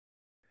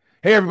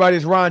Hey, everybody,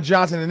 it's Ron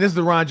Johnson, and this is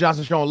the Ron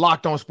Johnson Show on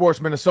Locked On Sports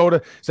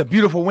Minnesota. It's a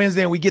beautiful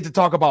Wednesday, and we get to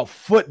talk about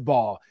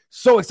football.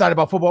 So excited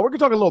about football. We're going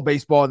to talk a little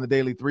baseball in the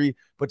Daily 3,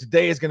 but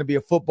today is going to be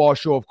a football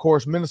show, of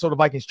course. Minnesota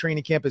Vikings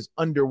training camp is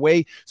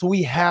underway, so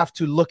we have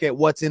to look at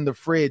what's in the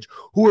fridge.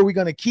 Who are we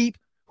going to keep?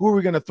 Who are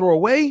we going to throw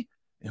away?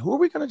 And who are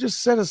we going to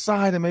just set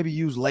aside and maybe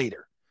use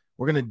later?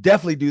 We're going to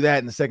definitely do that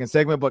in the second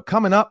segment, but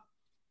coming up,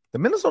 the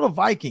Minnesota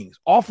Vikings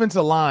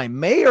offensive line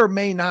may or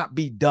may not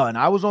be done.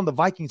 I was on the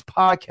Vikings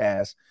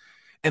podcast,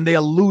 and they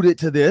alluded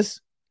to this,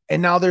 and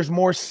now there's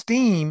more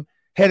steam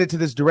headed to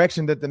this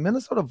direction that the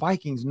Minnesota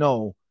Vikings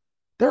know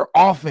their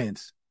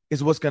offense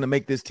is what's going to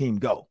make this team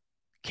go.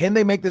 Can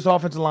they make this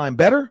offensive line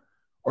better,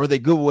 or are they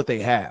good with what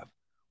they have?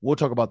 We'll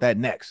talk about that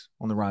next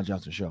on the Ron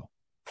Johnson Show.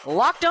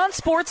 Locked On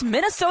Sports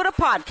Minnesota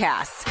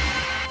Podcasts.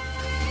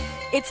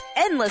 It's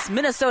endless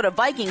Minnesota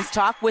Vikings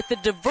talk with the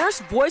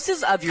diverse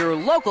voices of your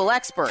local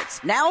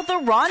experts. Now the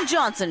Ron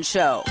Johnson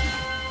Show.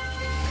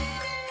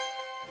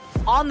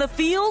 On the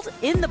field,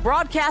 in the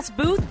broadcast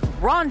booth,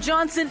 Ron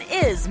Johnson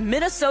is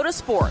Minnesota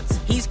sports.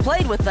 He's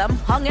played with them,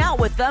 hung out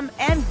with them,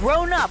 and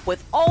grown up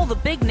with all the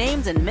big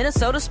names in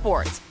Minnesota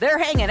sports. They're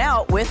hanging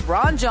out with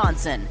Ron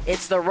Johnson.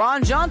 It's the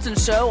Ron Johnson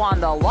Show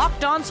on the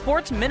Locked On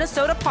Sports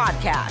Minnesota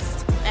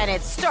podcast. And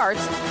it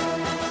starts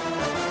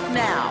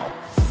now.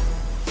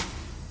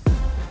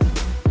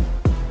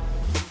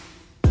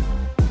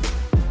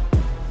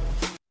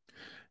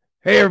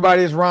 Hey,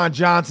 everybody, it's Ron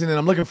Johnson, and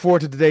I'm looking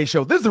forward to today's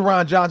show. This is the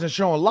Ron Johnson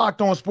Show on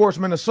Locked On Sports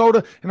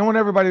Minnesota, and I want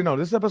everybody to know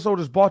this episode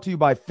is brought to you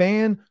by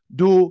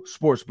FanDuel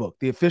Sportsbook,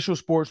 the official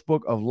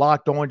sportsbook of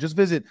Locked On. Just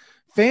visit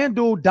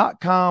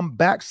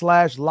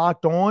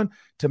FanDuel.com/Locked On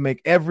to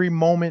make every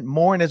moment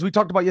more. And as we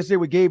talked about yesterday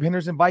with Gabe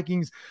Henderson,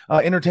 Vikings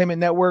Entertainment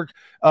Network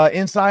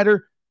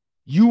insider,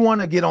 you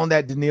want to get on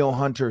that Danielle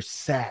Hunter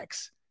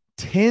sacks.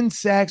 10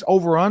 sacks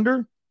over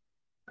under?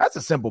 That's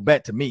a simple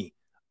bet to me.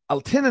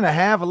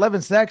 10.5,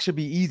 11 sacks should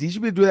be easy. He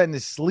should be able to do that in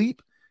his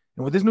sleep.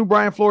 And with this new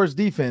Brian Flores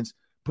defense,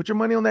 put your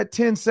money on that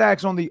 10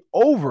 sacks on the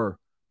over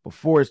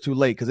before it's too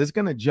late, because it's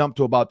going to jump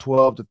to about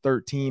 12 to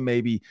 13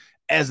 maybe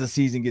as the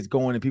season gets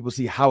going and people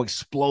see how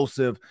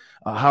explosive,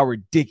 how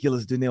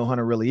ridiculous Danielle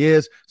Hunter really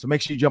is. So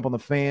make sure you jump on the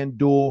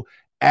FanDuel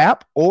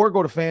app or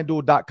go to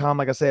FanDuel.com,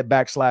 like I said,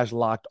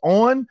 /Locked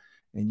On,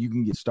 and you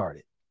can get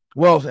started.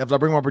 Well, as I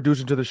bring my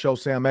producer to the show,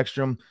 Sam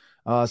Ekstrom.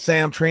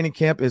 Sam, training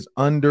camp is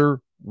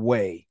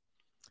underway.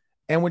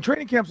 And when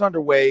training camp's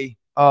underway,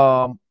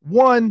 got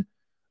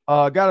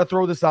to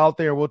throw this out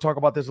there. We'll talk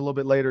about this a little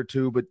bit later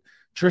too, but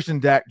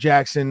Tristan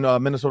Jackson,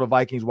 Minnesota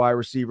Vikings wide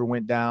receiver,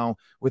 went down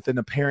with an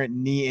apparent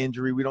knee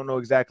injury. We don't know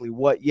exactly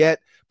what yet,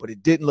 but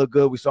it didn't look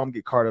good. We saw him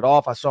get carted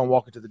off. I saw him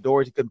walking to the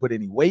doors. He couldn't put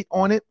any weight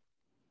on it.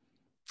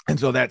 And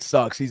so that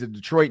sucks. He's a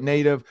Detroit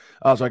native.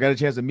 So I got a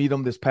chance to meet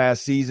him this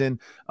past season.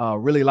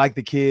 Really like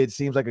the kid.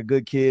 Seems like a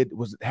good kid.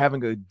 Was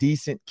having a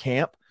decent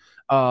camp.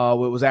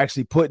 Was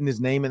actually putting his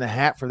name in the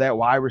hat for that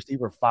wide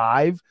receiver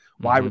 5,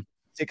 wide receiver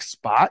 6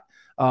 spot.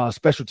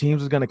 Special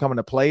teams is going to come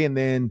into play, and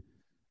then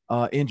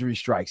injury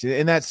strikes.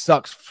 And that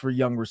sucks for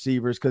young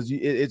receivers because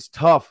it's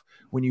tough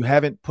when you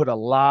haven't put a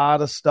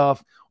lot of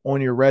stuff on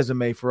your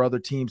resume for other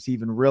teams to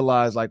even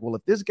realize, like, well,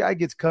 if this guy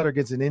gets cut or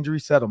gets an injury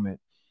settlement,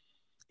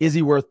 is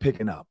he worth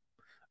picking up?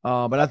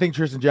 But I think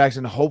Tristan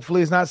Jackson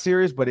hopefully is not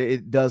serious, but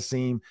it does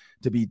seem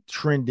to be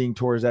trending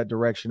towards that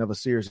direction of a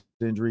serious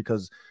injury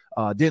because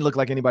didn't look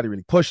like anybody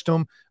really pushed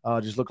him.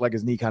 Just looked like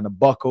his knee kind of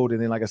buckled.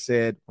 And then, like I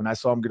said, when I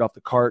saw him get off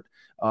the cart,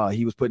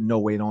 he was putting no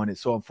weight on it.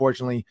 So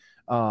unfortunately,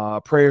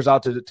 prayers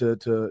out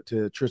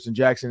to Tristan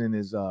Jackson in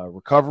his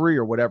recovery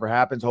or whatever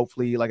happens.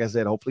 Hopefully, like I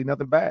said, hopefully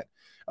nothing bad.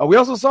 We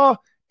also saw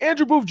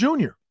Andrew Booth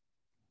Jr.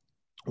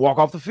 walk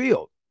off the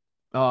field.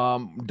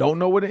 Don't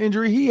know what an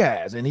injury he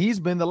has. And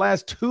he's been the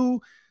last 2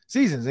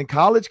 seasons in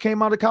college,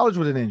 came out of college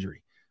with an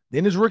injury.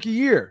 Then his rookie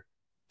year,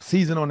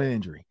 season on an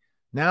injury.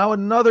 Now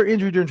another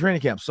injury during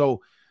training camp.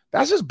 So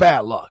that's just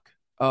bad luck.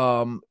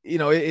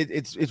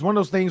 It's one of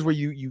those things where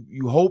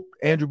you hope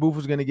Andrew Booth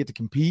was going to get to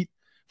compete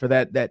for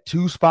that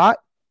 2 spot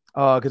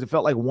because it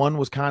felt like 1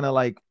 was kind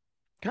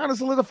of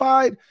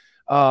solidified.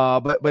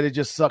 But it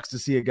just sucks to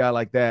see a guy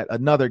like that,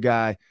 another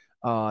guy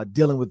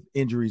dealing with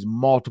injuries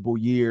multiple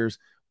years.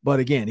 But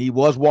again, he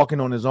was walking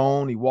on his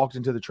own. He walked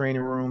into the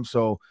training room.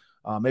 So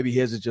maybe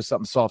his is just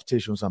something soft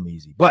tissue and something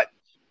easy. But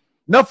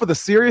enough of the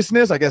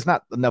seriousness. I guess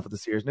not enough of the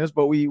seriousness,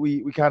 but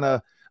we kind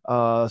of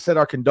said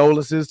our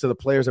condolences to the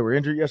players that were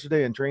injured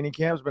yesterday in training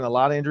camp. There's been a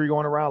lot of injury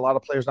going around, a lot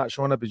of players not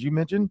showing up, as you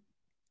mentioned.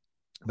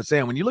 But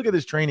Sam, when you look at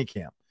this training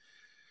camp,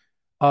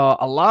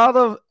 a lot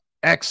of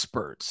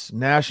experts,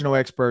 national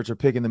experts, are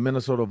picking the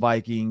Minnesota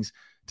Vikings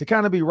to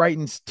kind of be right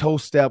in toe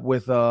step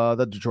with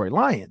the Detroit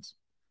Lions.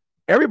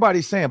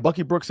 Everybody's saying,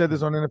 Bucky Brooks said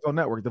this on NFL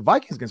Network, the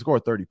Vikings can score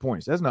 30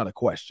 points. That's not a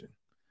question.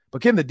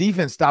 But can the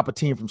defense stop a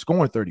team from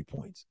scoring 30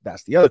 points?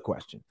 That's the other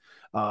question.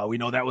 We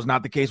know that was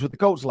not the case with the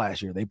Colts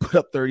last year. They put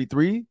up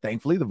 33.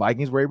 Thankfully, the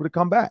Vikings were able to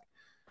come back.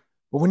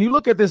 But when you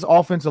look at this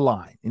offensive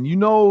line, and you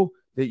know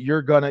that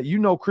you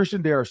know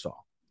Christian Darrisaw,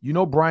 you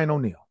know Brian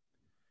O'Neill,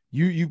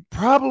 you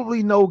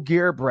probably know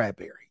Garrett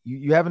Bradbury.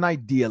 You have an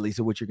idea, at least,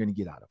 of what you're going to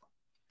get out of him.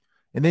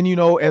 And then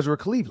Ezra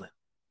Cleveland.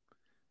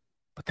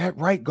 But that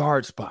right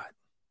guard spot,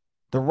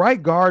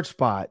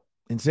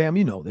 and Sam,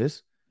 you know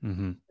this,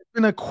 it's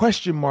been a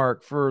question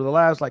mark for the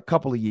last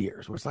couple of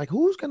years where it's like,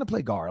 who's going to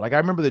play guard? Like I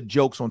remember the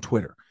jokes on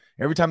Twitter.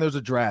 Every time there was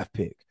a draft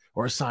pick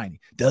or a signing,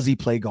 does he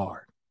play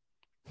guard?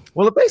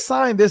 Well, if they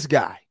sign this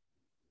guy,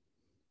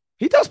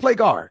 he does play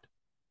guard.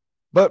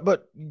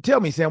 But tell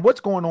me, Sam,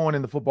 what's going on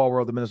in the football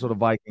world, the Minnesota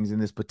Vikings, in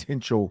this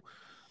potential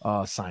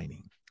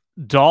signing?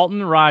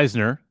 Dalton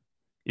Risner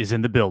is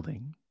in the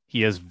building.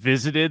 He has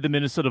visited the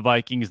Minnesota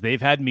Vikings.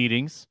 They've had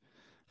meetings.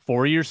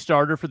 4-year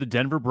starter for the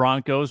Denver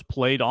Broncos,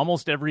 played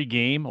almost every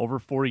game over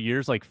 4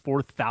 years, like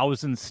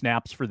 4,000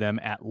 snaps for them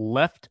at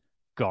left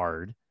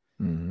guard.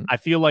 Mm-hmm. I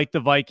feel like the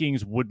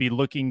Vikings would be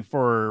looking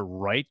for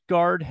right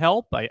guard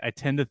help. I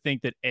tend to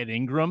think that Ed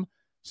Ingram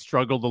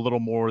struggled a little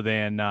more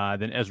than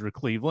Ezra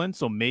Cleveland,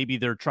 so maybe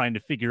they're trying to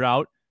figure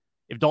out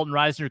if Dalton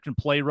Risner can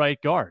play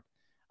right guard.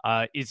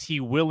 Is he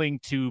willing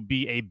to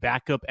be a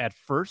backup at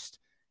first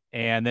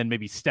and then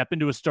maybe step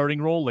into a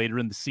starting role later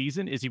in the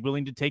season? Is he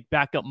willing to take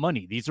backup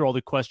money? These are all the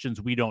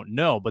questions we don't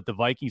know, but the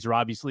Vikings are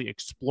obviously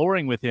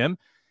exploring with him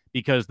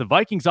because the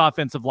Vikings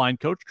offensive line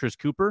coach, Chris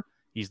Cooper,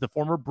 he's the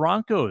former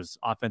Broncos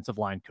offensive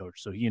line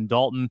coach. So he and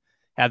Dalton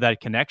have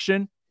that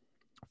connection.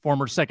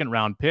 Former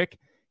second-round pick.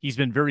 He's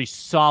been very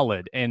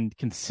solid and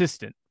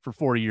consistent for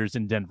 4 years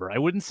in Denver. I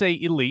wouldn't say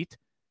elite,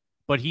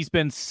 but he's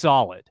been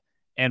solid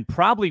and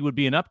probably would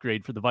be an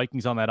upgrade for the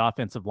Vikings on that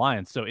offensive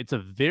line. So it's a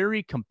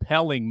very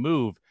compelling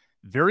move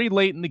very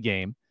late in the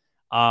game.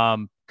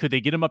 Could they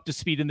get him up to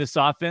speed in this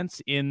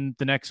offense in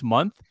the next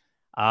month?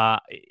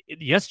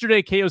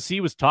 Yesterday,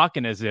 KOC was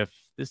talking as if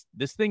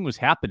this thing was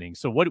happening.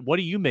 So what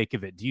do you make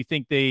of it? Do you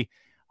think they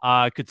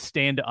could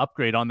stand to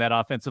upgrade on that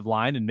offensive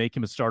line and make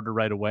him a starter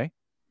right away?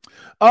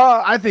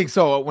 I think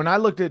so. When I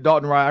looked at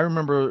Dalton Risner, I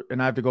remember,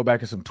 and I have to go back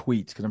to some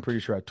tweets because I'm pretty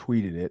sure I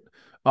tweeted it.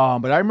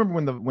 But I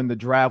remember when the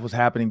draft was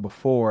happening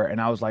before,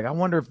 and I was like, I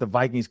wonder if the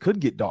Vikings could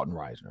get Dalton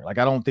Risner. Like,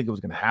 I don't think it was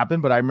going to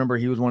happen, but I remember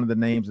he was one of the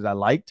names that I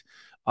liked.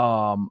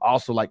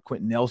 Also like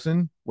Quentin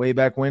Nelson way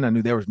back when. I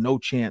knew there was no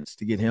chance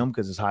to get him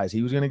because as high as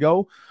he was going to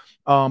go.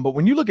 But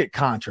when you look at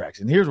contracts,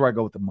 and here's where I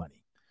go with the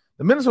money.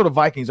 The Minnesota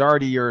Vikings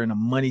already are in a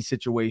money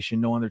situation,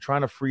 knowing they're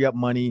trying to free up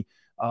money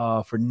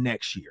for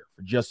next year,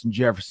 for Justin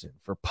Jefferson,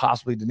 for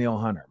possibly Danielle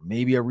Hunter,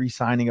 maybe a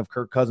re-signing of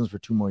Kirk Cousins for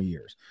 2 more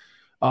years.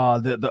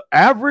 The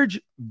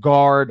average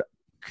guard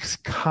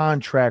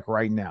contract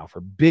right now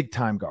for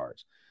big-time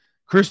guards,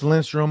 Chris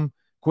Lindstrom,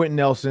 Quentin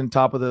Nelson,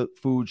 top of the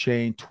food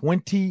chain,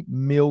 $20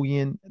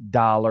 million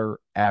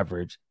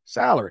average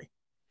salary.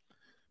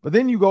 But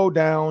then you go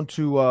down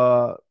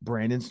to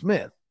Brandon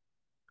Smith,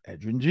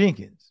 Edrin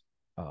Jenkins,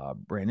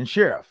 Brandon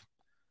Sheriff.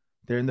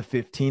 They're in the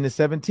 15 to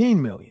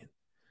 17 million.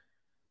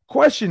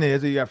 Question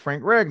is, you got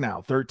Frank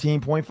Ragnow,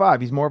 13.5.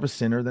 He's more of a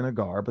center than a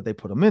guard, but they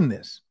put him in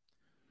this.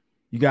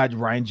 You got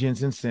Ryan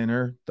Jensen,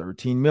 center,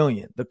 13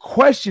 million. The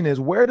question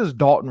is, where does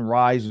Dalton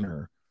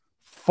Risner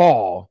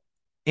fall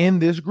in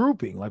this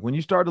grouping? Like when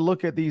you start to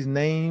look at these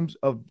names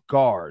of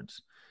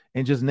guards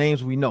and just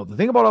names we know. The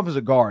thing about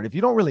offensive guard, if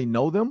you don't really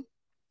know them,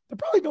 they're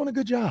probably doing a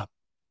good job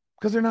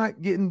because they're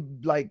not getting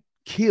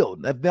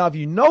killed. Now, if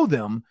you know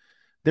them,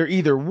 they're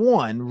either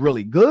 1,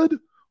 really good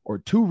or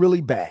 2,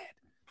 really bad.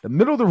 The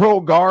middle of the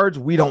road guards,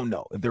 we don't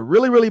know. If they're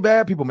really, really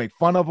bad, people make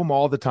fun of them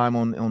all the time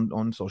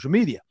on social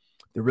media.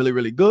 They're really,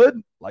 really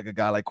good, like a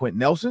guy like Quentin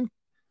Nelson.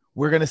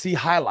 We're going to see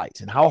highlights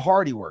and how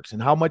hard he works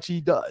and how much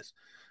he does.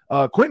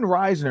 Quentin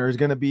Risner is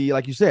going to be,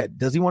 like you said,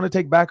 does he want to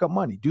take backup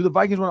money? Do the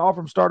Vikings want to offer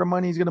him starter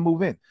money? He's going to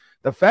move in.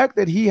 The fact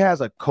that he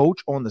has a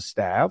coach on the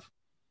staff,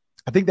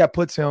 I think that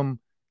puts him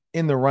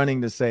in the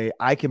running to say,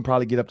 I can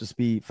probably get up to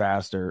speed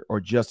faster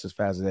or just as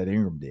fast as Ed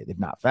Ingram did, if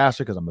not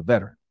faster, because I'm a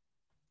veteran.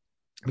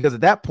 Because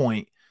at that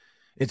point,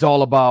 it's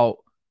all about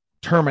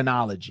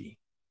terminology.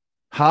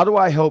 How do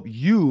I help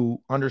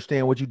you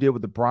understand what you did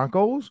with the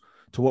Broncos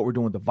to what we're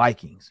doing with the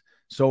Vikings?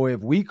 So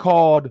if we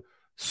called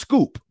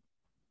scoop,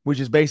 which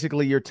is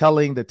basically you're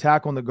telling the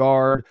tackle on the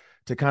guard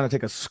to kind of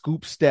take a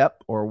scoop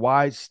step or a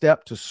wide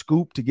step to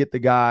scoop to get the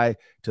guy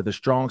to the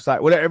strong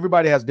side. Whatever,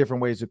 everybody has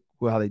different ways of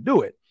how they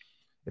do it.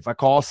 If I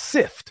call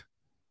sift,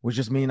 which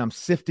just means I'm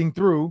sifting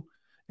through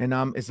and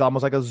it's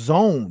almost like a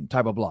zone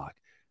type of block.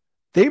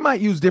 They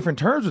might use different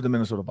terms with the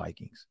Minnesota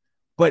Vikings,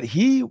 but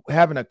he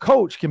having a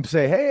coach can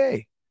say,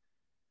 hey,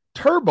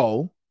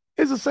 turbo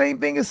is the same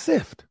thing as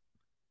sift.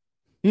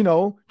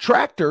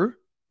 Tractor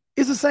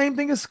is the same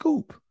thing as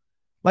scoop.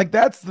 Like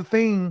that's the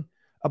thing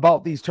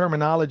about these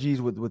terminologies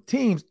with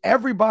teams.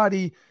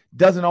 Everybody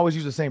doesn't always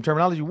use the same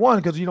terminology. One,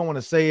 because you don't want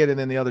to say it, and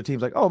then the other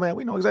team's like, oh man,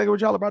 we know exactly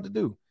what y'all are about to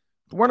do.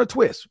 We're on a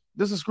twist.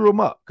 This is screw them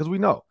up because we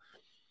know.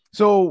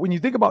 So when you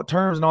think about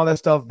terms and all that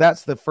stuff,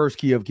 that's the first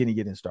key of can he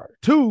get in starter.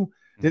 2,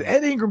 did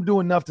Ed Ingram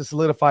do enough to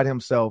solidify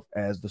himself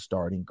as the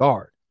starting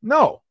guard?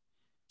 No,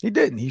 he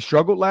didn't. He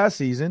struggled last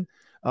season.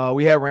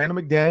 We had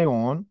Randall McDaniel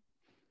on,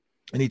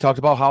 and he talked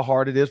about how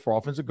hard it is for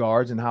offensive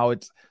guards and how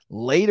it's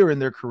later in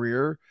their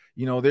career.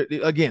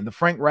 Again, the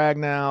Frank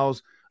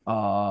Ragnows,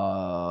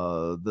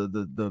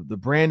 the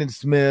Brandon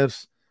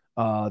Smiths,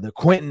 the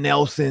Quentin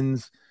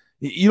Nelsons,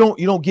 You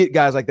don't get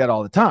guys like that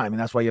all the time, and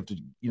that's why you have to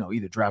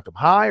either draft them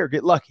high or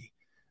get lucky.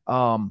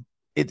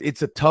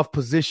 It's a tough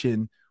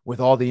position with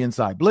all the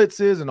inside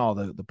blitzes and all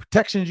the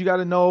protections you got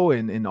to know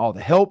and all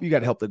the help. You got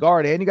to help the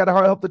guard and you got to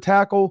help the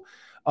tackle.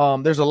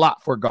 There's a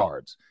lot for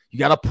guards. You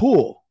got to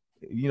pull.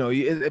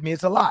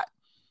 It's a lot.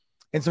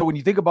 And so when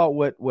you think about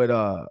what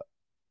Randall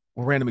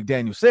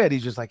McDaniel said,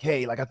 he's just like,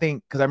 hey, like I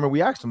think, because I remember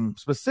we asked him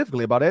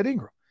specifically about Ed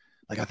Ingram.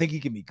 Like I think he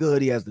can be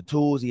good. He has the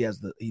tools. He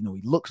has he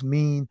looks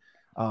mean.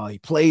 He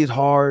plays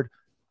hard,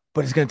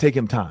 but it's going to take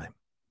him time.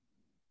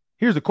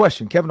 Here's the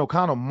question. Kevin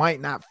O'Connell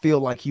might not feel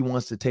like he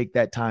wants to take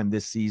that time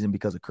this season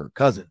because of Kirk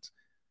Cousins.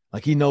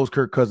 Like he knows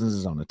Kirk Cousins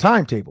is on the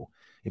timetable.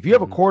 If you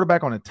have a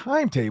quarterback on a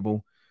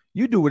timetable,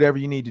 you do whatever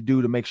you need to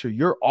do to make sure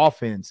your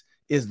offense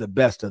is the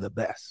best of the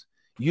best.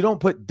 You don't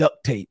put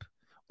duct tape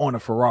on a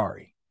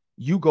Ferrari.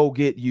 You go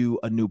get you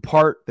a new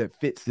part that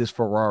fits this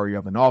Ferrari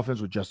of an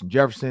offense with Justin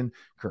Jefferson,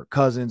 Kirk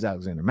Cousins,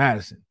 Alexander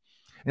Madison.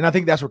 And I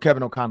think that's where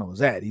Kevin O'Connell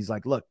is at. He's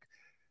like, look,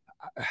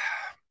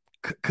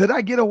 could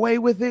I get away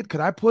with it? Could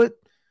I put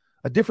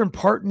a different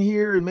part in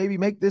here and maybe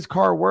make this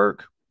car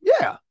work?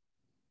 Yeah.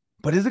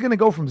 But is it going to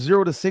go from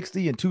 0 to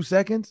 60 in 2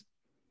 seconds?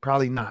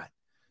 Probably not.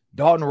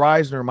 Dalton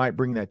Risner might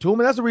bring that to him,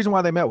 and that's the reason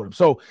why they met with him.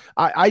 So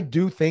I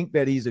do think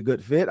that he's a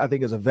good fit. I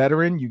think as a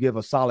veteran, you give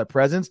a solid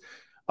presence.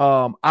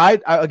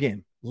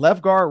 Again,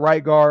 left guard,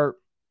 right guard.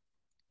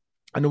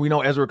 I know we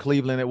know Ezra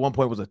Cleveland at one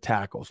point was a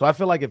tackle. So I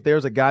feel like if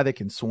there's a guy that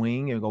can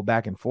swing and go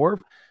back and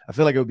forth, I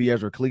feel like it would be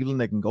Ezra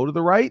Cleveland that can go to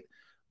the right.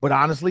 But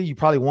honestly, you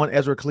probably want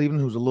Ezra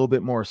Cleveland, who's a little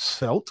bit more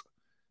svelte,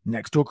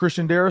 next to a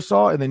Christian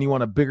Darrisaw, and then you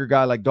want a bigger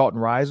guy like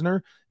Dalton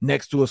Risner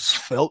next to a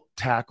svelte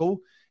tackle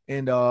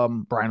and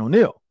Brian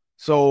O'Neill.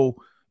 So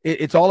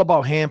it's all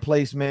about hand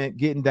placement,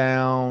 getting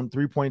down,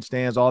 3-point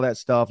stands, all that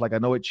stuff. Like I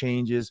know it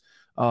changes.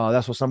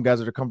 That's what some guys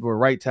that are comfortable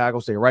with right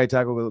tackle stay right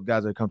tackle.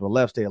 Guys that are comfortable with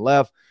left stay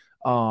left.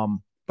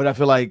 But I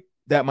feel like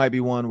that might be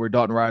one where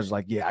Dalton Risner's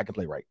like, yeah, I can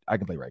play right. I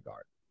can play right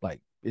guard.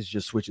 Like it's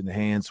just switching the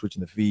hands,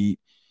 switching the feet,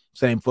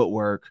 same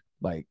footwork.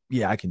 Like,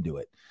 yeah, I can do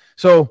it.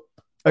 So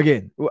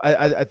again,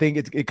 I think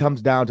it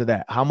comes down to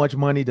that. How much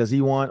money does he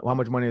want? How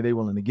much money are they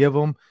willing to give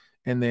him?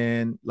 And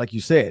then, like you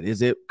said,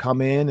 is it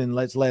come in and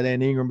let's let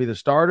Ed Ingram be the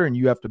starter and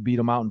you have to beat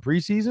him out in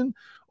preseason?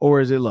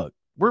 Or is it, look,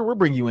 we're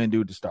bringing you in,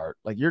 dude, to start.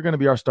 Like, you're going to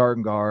be our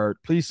starting guard.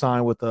 Please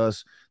sign with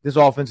us. This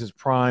offense is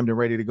primed and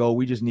ready to go.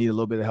 We just need a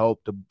little bit of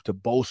help to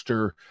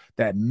bolster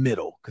that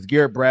middle. Because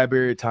Garrett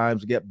Bradbury at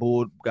times got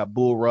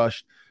bull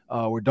rushed.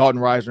 Where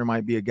Dalton Risner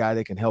might be a guy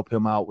that can help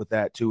him out with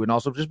that too. And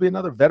also just be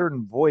another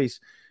veteran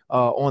voice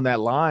on that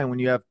line when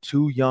you have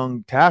two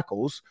young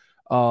tackles.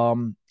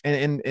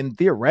 And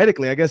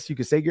theoretically, I guess you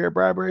could say Garrett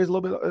Bradbury is a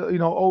little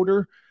bit,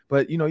 older,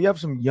 but, you have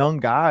some young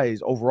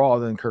guys overall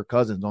than Kirk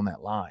Cousins on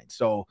that line.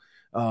 So,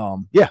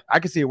 yeah, I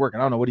can see it working.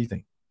 I don't know. What do you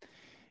think?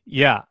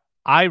 Yeah,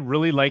 I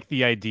really like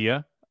the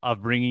idea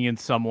of bringing in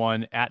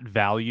someone at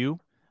value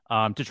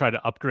to try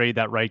to upgrade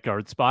that right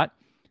guard spot.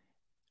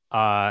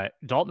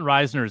 Dalton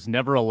Risner has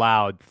never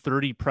allowed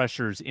 30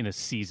 pressures in a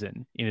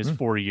season in his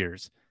 4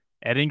 years.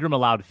 Ed Ingram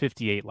allowed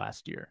 58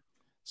 last year.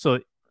 So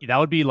that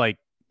would be like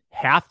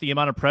half the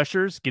amount of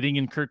pressures getting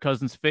in Kirk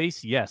Cousins'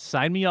 face. Yes,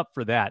 sign me up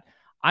for that.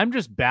 I'm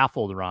just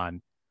baffled,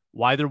 Ron,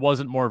 why there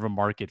wasn't more of a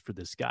market for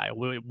this guy.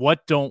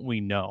 What don't we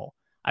know?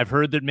 I've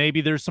heard that maybe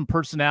there's some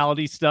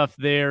personality stuff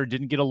there,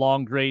 didn't get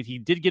along great. He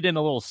did get in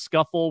a little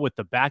scuffle with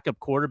the backup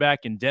quarterback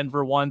in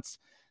Denver once.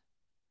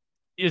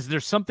 Is there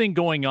something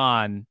going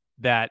on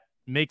that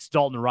makes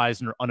Dalton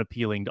Risner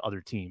unappealing to other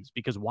teams?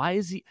 Because why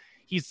is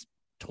he's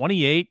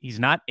 28, he's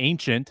not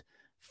ancient,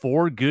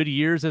 4 good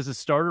years as a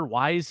starter.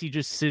 Why is he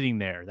just sitting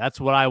there? That's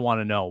what I want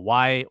to know.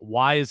 Why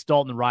is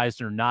Dalton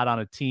Risner not on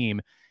a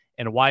team,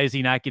 and why is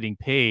he not getting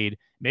paid?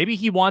 Maybe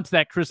he wants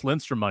that Chris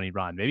Lindstrom money,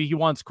 Ron. Maybe he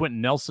wants Quentin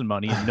Nelson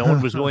money, and no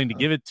one was willing to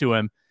give it to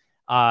him.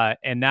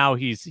 And now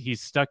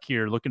he's stuck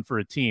here looking for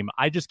a team.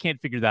 I just can't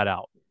figure that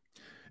out.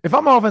 If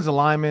I'm an offensive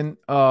lineman,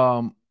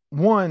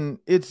 one,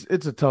 it's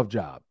a tough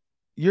job.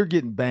 You're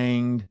getting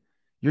banged,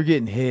 you're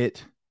getting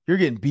hit, you're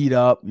getting beat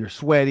up, you're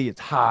sweaty,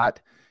 it's hot,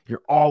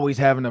 you're always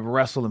having to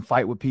wrestle and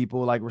fight with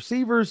people. Like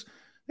receivers,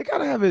 they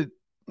gotta have it,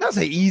 not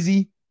say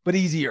easy, but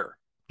easier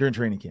during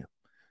training camp.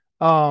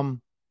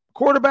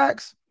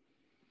 Quarterbacks,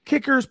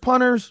 kickers,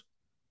 punters,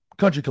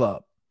 country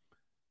club.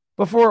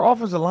 But for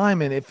offensive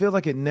linemen, it feels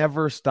like it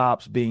never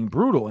stops being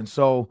brutal. And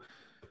so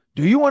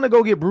do you want to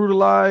go get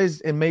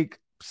brutalized and make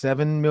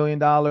 $7 million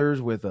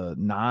with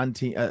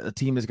a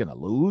team that's going to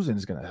lose and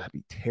it's going to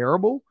be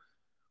terrible?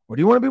 Or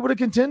do you want to be with a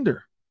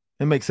contender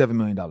and make $7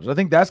 million? I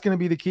think that's going to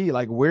be the key.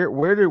 Like where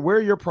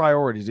are your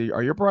priorities?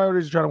 Are your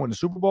priorities trying to win the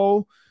Super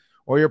Bowl,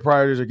 or your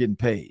priorities are getting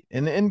paid?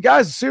 And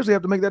guys seriously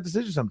have to make that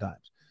decision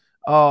sometimes.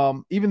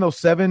 Even though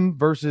 7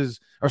 versus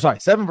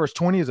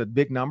 20 is a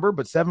big number,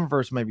 but 7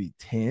 versus maybe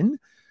 10.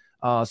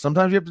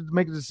 Sometimes you have to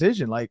make a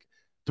decision. Like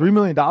 $3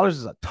 million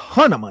is a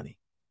ton of money.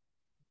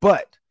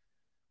 But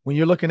when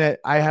you're looking at,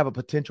 I have a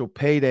potential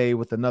payday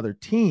with another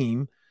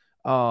team,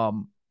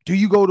 do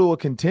you go to a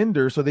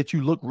contender so that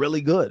you look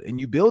really good and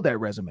you build that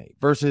resume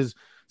versus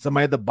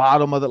somebody at the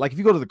bottom of it? Like if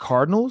you go to the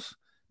Cardinals,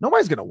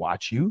 Nobody's going to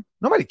watch you.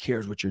 Nobody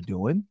cares what you're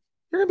doing.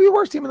 You're going to be the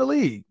worst team in the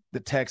league, the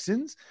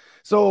Texans.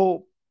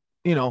 So,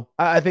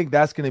 I think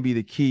that's going to be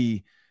the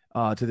key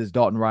to this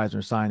Dalton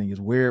Risner signing is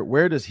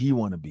where does he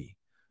want to be?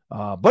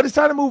 But it's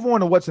time to move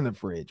on to what's in the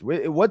fridge.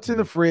 What's in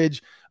the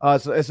fridge?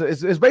 So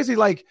it's basically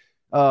like,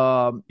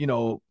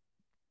 kill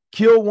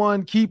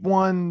one, keep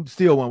one,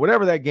 steal one,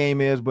 whatever that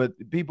game is. But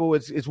people,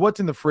 it's what's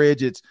in the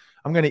fridge. It's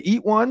I'm going to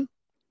eat one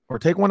or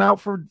take one out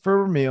for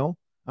a meal.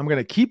 I'm going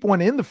to keep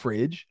one in the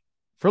fridge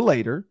for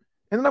later.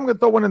 And then I'm going to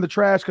throw one in the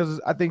trash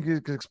because I think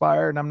it's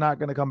expired and I'm not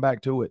going to come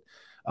back to it.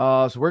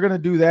 So we're going to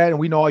do that. And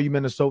we know all you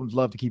Minnesotans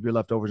love to keep your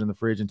leftovers in the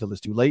fridge until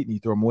it's too late and you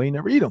throw them away and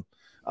never eat them.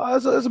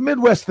 It's a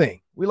Midwest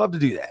thing. We love to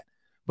do that.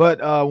 But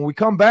when we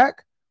come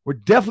back, we're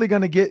definitely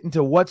going to get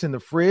into what's in the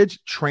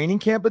fridge, training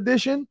camp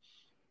edition.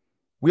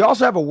 We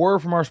also have a word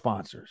from our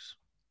sponsors.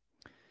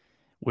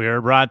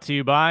 We're brought to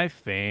you by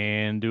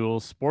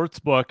FanDuel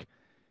Sportsbook.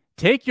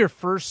 Take your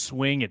first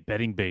swing at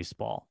betting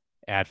baseball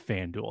at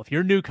FanDuel. If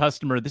you're a new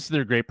customer, this is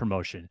their great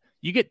promotion.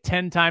 You get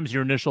 10 times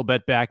your initial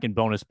bet back in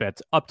bonus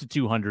bets up to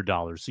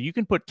 $200. So you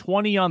can put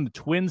 20 on the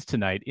Twins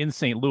tonight in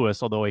St.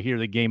 Louis, although I hear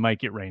the game might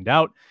get rained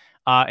out.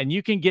 And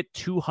you can get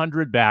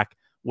 200 back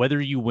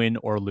whether you win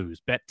or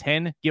lose. Bet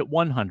 10, get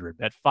 100.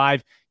 Bet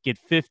 5, get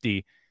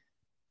 50.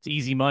 It's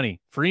easy money,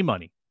 free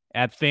money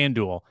at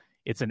FanDuel.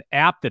 It's an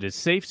app that is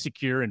safe,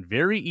 secure, and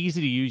very easy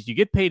to use. You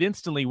get paid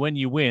instantly when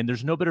you win.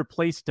 There's no better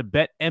place to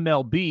bet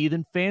MLB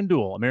than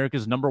FanDuel,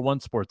 America's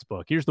 #1 sports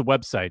book. Here's the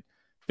website,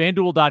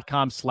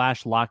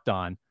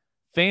 FanDuel.com/lockedon.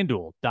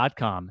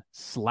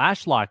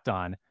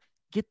 FanDuel.com/lockedon.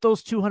 Get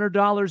those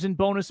 $200 in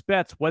bonus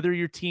bets, whether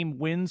your team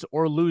wins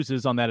or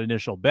loses on that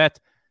initial bet.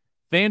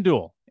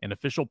 FanDuel, an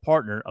official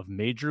partner of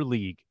Major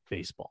League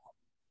Baseball.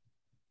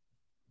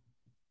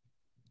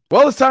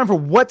 Well, it's time for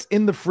what's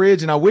in the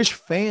fridge, and I wish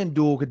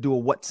FanDuel could do a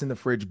what's in the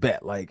fridge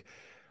bet. Like,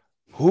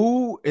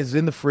 who is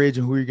in the fridge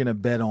and who you're going to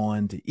bet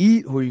on to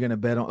eat, who are you going to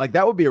bet on? Like,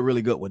 that would be a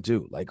really good one,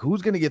 too. Like,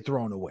 who's going to get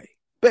thrown away?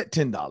 Bet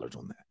 $10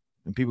 on that.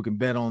 And people can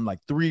bet on, like,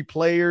 3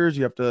 players.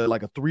 You have to,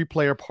 like, a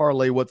 3-player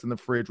parlay what's in the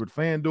fridge with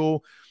FanDuel.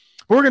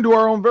 We're going to do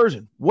our own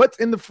version. What's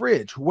in the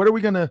fridge? What are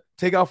we going to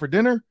take out for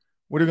dinner?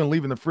 What are we going to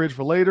leave in the fridge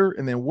for later?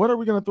 And then what are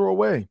we going to throw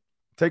away?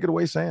 Take it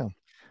away, Sam.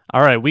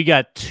 All right, we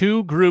got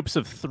 2 groups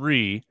of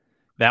 3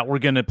 that we're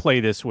going to play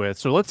this with.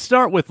 So let's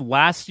start with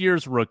last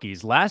year's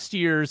rookies. Last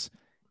year's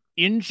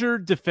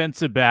injured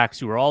defensive backs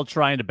who are all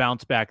trying to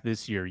bounce back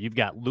this year. You've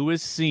got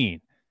Lewis Seen.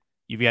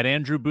 You've got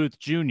Andrew Booth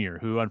Jr.,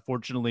 who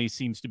unfortunately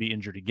seems to be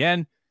injured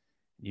again.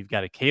 You've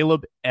got a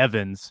Caleb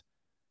Evans,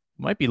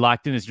 who might be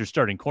locked in as your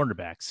starting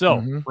cornerback.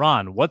 So,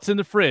 Ron, what's in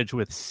the fridge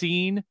with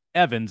Seen,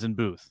 Evans, and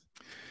Booth?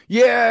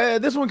 Yeah,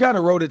 this one kind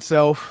of wrote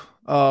itself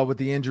with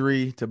the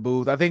injury to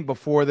Booth. I think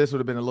before this would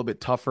have been a little bit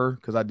tougher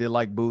because I did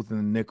like Booth and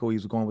the nickel. He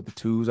was going with the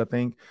 2s, I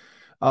think.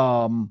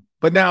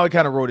 But now it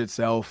kind of wrote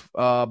itself.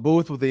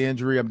 Booth with the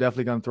injury, I'm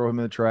definitely going to throw him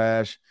in the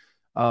trash.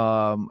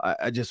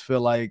 I just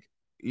feel like,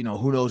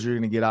 who knows you're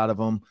going to get out of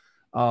him.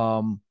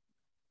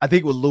 I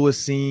think with Lewis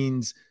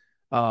Scenes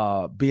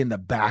being the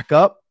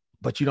backup,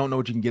 but you don't know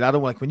what you can get out of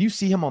him. Like when you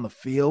see him on the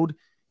field,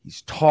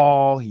 he's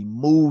tall, he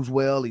moves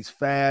well, he's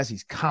fast,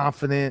 he's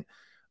confident.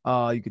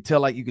 You could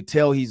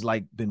tell he's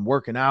like been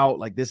working out.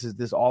 Like this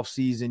off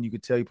season. You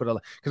could tell he put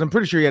because I'm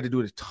pretty sure he had to do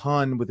it a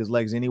ton with his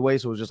legs anyway.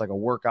 So it was just like a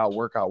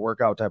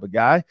workout type of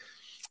guy.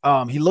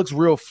 He looks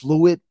real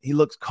fluid. He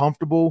looks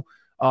comfortable.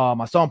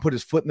 I saw him put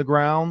his foot in the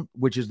ground,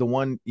 which is the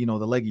one, the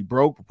leg he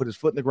broke, put his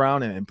foot in the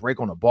ground and break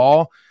on a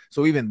ball.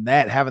 So even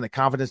that, having the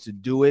confidence to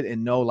do it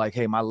and know like,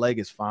 hey, my leg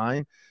is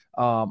fine.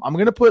 I'm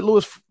going to put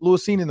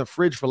Lewis Seen in the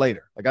fridge for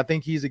later. Like, I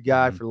think he's a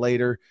guy for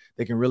later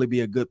that can really be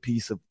a good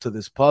piece to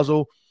this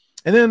puzzle.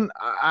 And then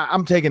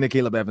I'm taking the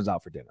Caleb Evans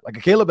out for dinner.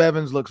 Like, Caleb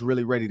Evans looks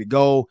really ready to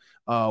go.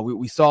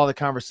 We saw the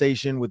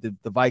conversation with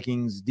the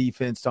Vikings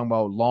defense talking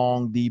about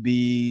long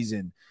DBs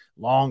and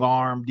long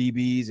arm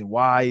DBs and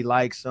why he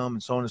likes them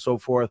and so on and so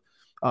forth.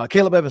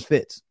 Caleb Evans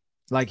fits.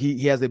 Like,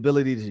 he has the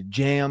ability to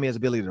jam. He has the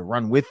ability to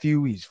run with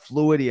you. He's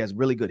fluid. He has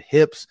really good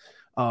hips.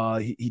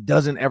 He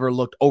doesn't ever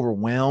look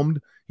overwhelmed.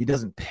 He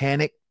doesn't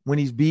panic when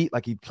he's beat.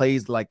 He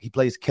plays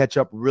catch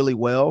up really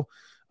well.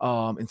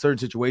 In certain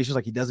situations,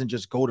 like he doesn't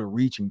just go to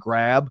reach and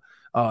grab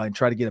and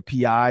try to get a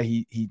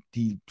PI.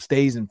 He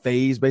stays in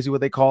phase, basically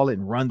what they call it,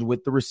 and runs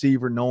with the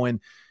receiver,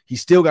 knowing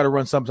he's still got to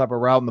run some type of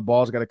route and the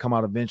ball's got to come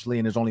out eventually.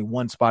 And there's only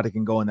one spot it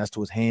can go, and that's to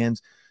his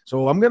hands.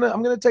 So I'm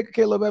gonna take a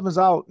Caleb Evans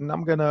out, and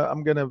I'm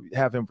gonna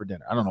have him for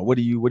dinner. I don't know. What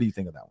do you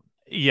think of that one?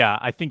 Yeah,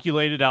 I think you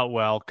laid it out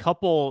well.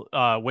 Couple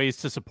ways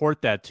to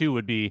support that too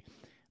would be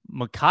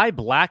Mekhi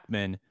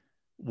Blackmon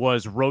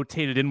was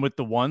rotated in with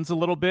the ones a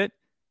little bit.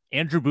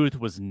 Andrew Booth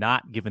was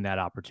not given that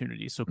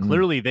opportunity. So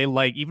clearly they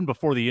even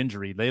before the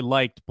injury, they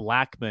liked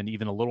Blackmon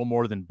even a little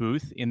more than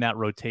Booth in that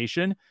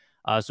rotation.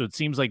 So it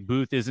seems like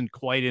Booth isn't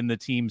quite in the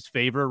team's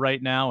favor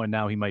right now, and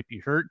now he might be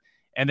hurt.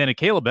 And then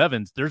Caleb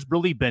Evans, there's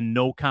really been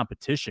no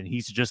competition.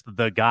 He's just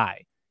the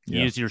guy.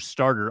 He is your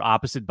starter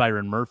opposite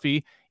Byron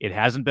Murphy. It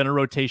hasn't been a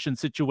rotation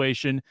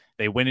situation.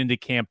 They went into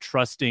camp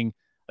trusting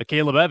a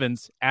Caleb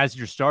Evans as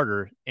your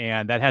starter,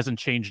 and that hasn't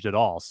changed at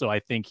all. So I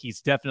think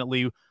he's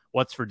definitely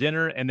what's for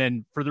dinner. And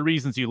then for the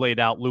reasons you laid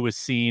out, Lewis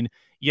Cine,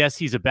 yes,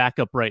 he's a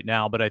backup right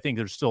now, but I think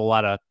there's still a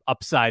lot of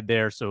upside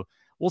there. So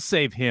we'll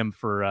save him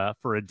for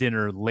a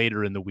dinner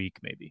later in the week,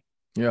 maybe.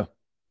 Yeah.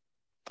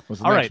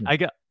 All right.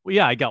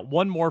 I got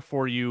one more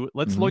for you.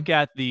 Let's look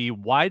at the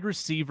wide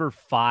receiver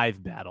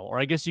 5 battle, or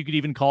I guess you could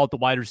even call it the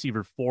wide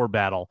receiver 4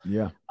 battle.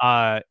 Yeah.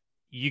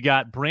 You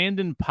got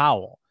Brandon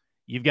Powell.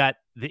 You've got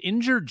the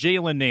injured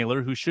Jalen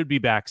Naylor, who should be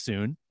back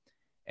soon.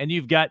 And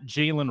you've got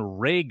Jalen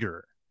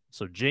Reagor.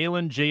 So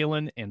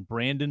Jalen, and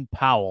Brandon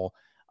Powell.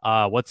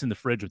 What's in the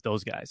fridge with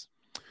those guys?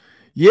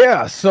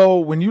 Yeah. So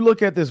when you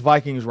look at this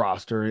Vikings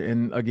roster,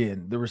 and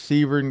again, the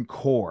receiving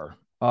core,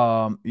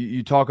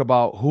 you talk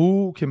about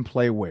who can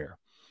play where.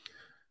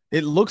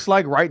 It looks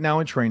like right now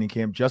in training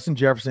camp, Justin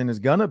Jefferson is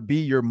going to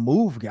be your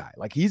move guy.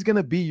 Like, he's going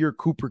to be your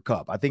Cooper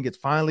Kupp. I think it's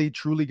finally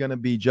truly going to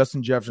be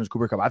Justin Jefferson's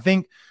Cooper Kupp.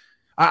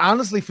 I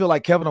honestly feel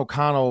like Kevin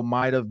O'Connell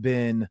might have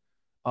been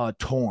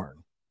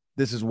torn.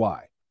 This is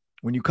why.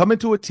 When you come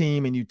into a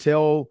team and you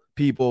tell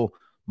people,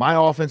 my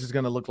offense is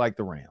going to look like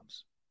the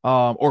Rams,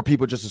 or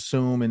people just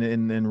assume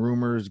and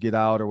rumors get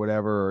out or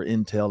whatever, or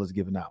intel is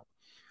given out,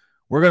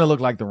 we're going to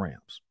look like the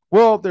Rams.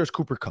 Well, there's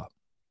Cooper Kupp.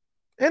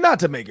 And not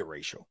to make it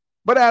racial,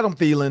 but Adam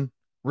Thielen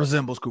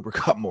resembles Cooper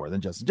Kupp more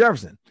than Justin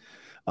Jefferson.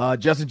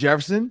 Justin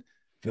Jefferson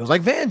feels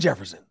like Van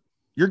Jefferson,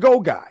 your goal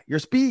guy, your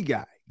speed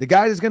guy, the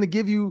guy that's going to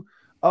give you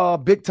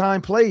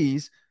big-time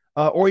plays,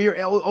 or your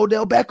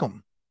Odell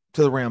Beckham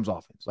to the Rams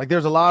offense. Like,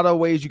 there's a lot of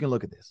ways you can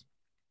look at this.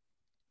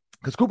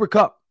 Because Cooper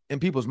Kupp, in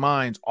people's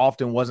minds,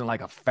 often wasn't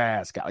like a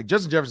fast guy. Like,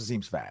 Justin Jefferson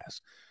seems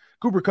fast.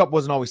 Cooper Kupp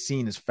wasn't always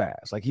seen as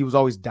fast. Like, he was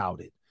always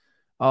doubted.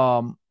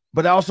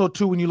 But also,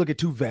 too, when you look at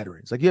two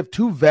veterans, like, you have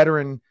two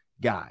veteran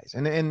guys.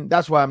 And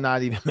that's why I'm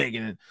not even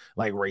making it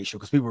like racial,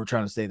 because people were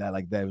trying to say that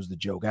like that was the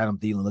joke. Adam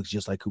Thielen looks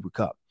just like Cooper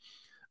Kupp.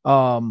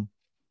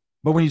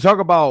 But when you talk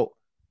about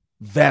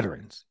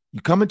veterans, you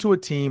come into a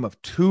team of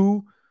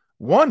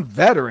one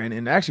veteran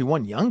and actually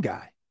one young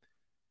guy,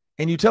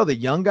 and you tell the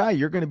young guy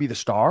you're going to be the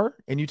star,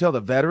 and you tell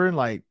the veteran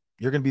like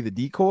you're going to be the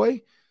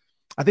decoy.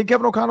 I think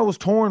Kevin O'Connell was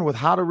torn with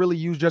how to really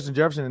use Justin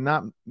Jefferson and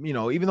not,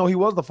 even though he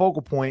was the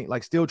focal point,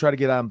 like still try to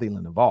get Adam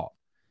Thielen involved.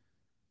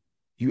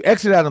 You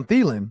exit Adam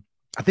Thielen,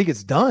 I think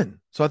it's done.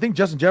 So I think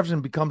Justin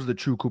Jefferson becomes the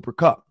true Cooper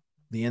Kupp,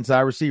 the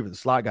inside receiver, the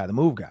slot guy, the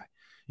move guy.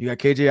 You got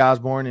KJ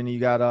Osborne, and you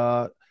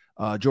got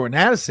Jordan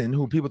Addison,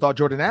 who people thought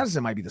Jordan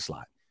Addison might be the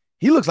slot.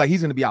 He looks like he's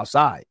going to be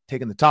outside,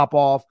 taking the top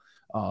off,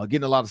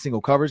 getting a lot of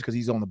single coverage because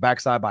he's on the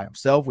backside by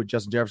himself with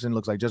Justin Jefferson.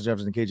 Looks like Justin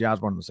Jefferson and KJ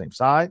Osborne on the same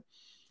side.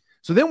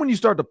 So then when you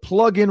start to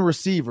plug in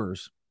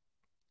receivers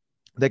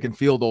that can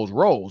fill those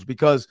roles,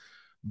 because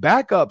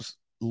backups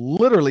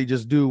literally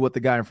just do what the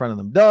guy in front of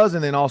them does,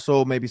 and then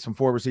also maybe some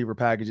 4 receiver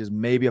packages,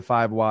 maybe a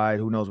 5 wide.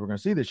 Who knows what we're going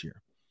to see this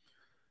year.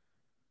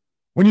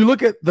 When you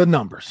look at the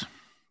numbers,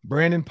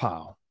 Brandon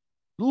Powell,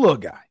 little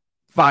guy,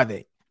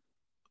 5'8".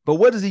 But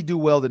what does he do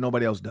well that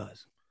nobody else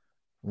does?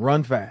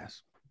 Run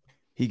fast.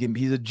 He's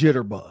a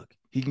jitterbug.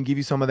 He can give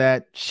you some of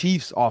that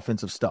Chiefs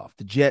offensive stuff,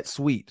 the jet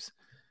sweeps.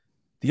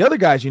 The other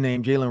guys you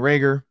named, Jalen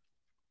Reagor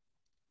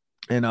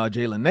and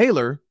Jalen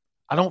Naylor,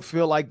 I don't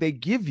feel like they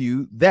give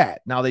you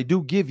that. Now, they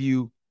do give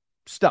you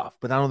stuff,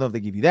 but I don't know if they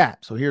give you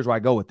that. So here's where I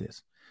go with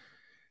this.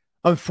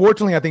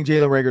 Unfortunately, I think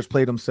Jalen Reagor's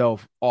played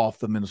himself off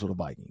the Minnesota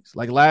Vikings.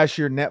 Like last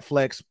year,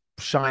 Netflix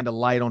shined a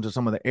light onto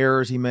some of the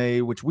errors he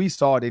made, which we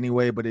saw it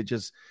anyway, but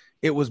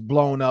it was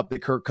blown up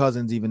that Kirk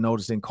Cousins even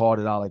noticed and called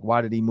it out. Like, why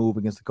did he move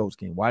against the Colts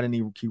game? Why didn't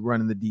he keep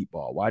running the deep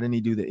ball? Why didn't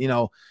he do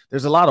that?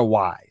 There's a lot of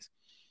whys.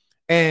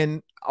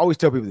 And I always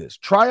tell people this.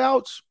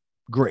 Tryouts,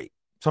 great.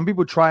 Some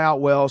people try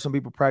out well. Some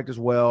people practice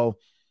well.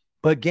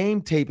 But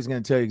game tape is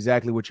going to tell you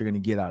exactly what you're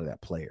going to get out of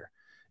that player.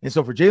 And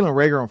so for Jalen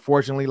Reagor,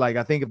 unfortunately, like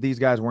I think if these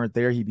guys weren't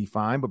there, he'd be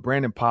fine. But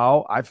Brandon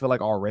Powell, I feel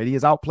like already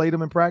has outplayed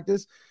him in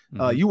practice.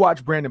 You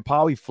watch Brandon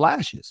Powell, he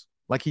flashes.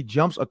 Like he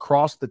jumps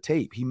across the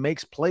tape. He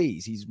makes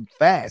plays. He's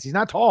fast. He's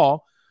not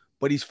tall,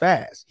 but he's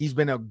fast. He's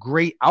been a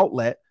great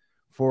outlet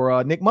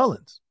for Nick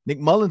Mullins. Nick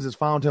Mullins has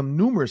found him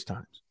numerous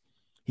times.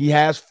 He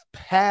has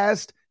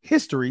past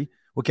history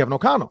with Kevin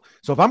O'Connell.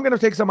 So if I'm going to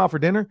take something out for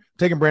dinner, I'm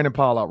taking Brandon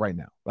Powell out right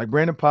now. Like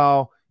Brandon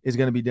Powell is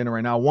going to be dinner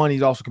right now. One,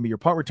 he's also going to be your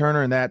punt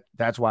returner, and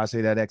that's why I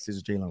say that X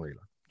is Jalen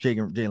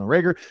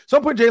Reagor. So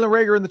I'm putting Jalen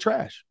Reagor in the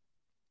trash.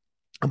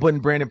 I'm putting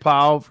Brandon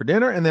Powell for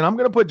dinner, and then I'm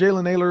going to put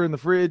Jalen Naylor in the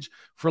fridge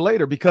for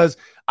later because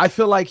I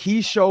feel like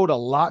he showed a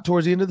lot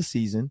towards the end of the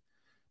season,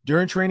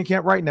 during training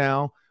camp right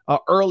now,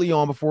 early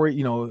on before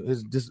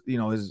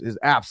his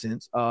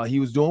absence. He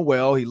was doing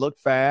well. He looked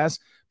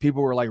fast.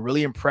 People were like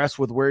really impressed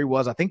with where he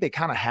was. I think they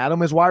kind of had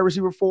him as wide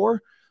receiver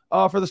 4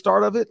 for the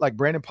start of it. Like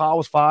Brandon Powell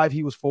was 5,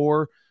 he was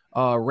 4.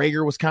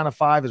 Reagor was kind of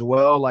 5 as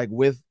well, like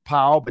with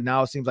Powell, but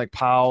now it seems like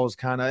Powell's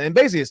kind of, and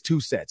basically it's 2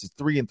 sets. It's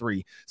 3 and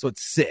 3, so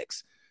it's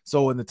 6.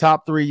 So in the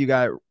top 3, you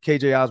got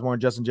KJ Osborne,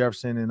 Justin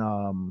Jefferson,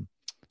 and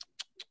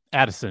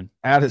Addison.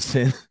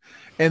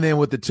 And then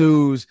with the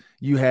 2s,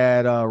 you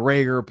had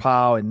Reagor,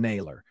 Powell, and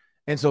Naylor.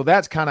 And so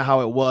that's kind of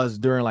how it was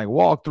during like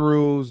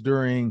walkthroughs,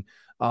 during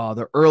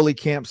the early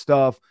camp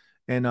stuff.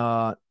 And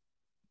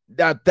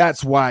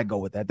that's why I go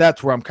with that.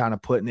 That's where I'm kind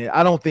of putting it.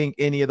 I don't think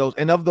any of those,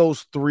 and of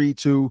those three,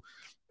 too,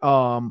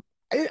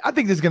 I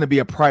think this is going to be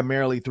a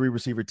primarily 3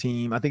 receiver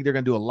team. I think they're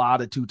going to do a lot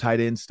of 2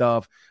 tight end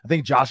stuff. I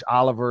think Josh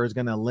Oliver is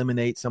going to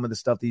eliminate some of the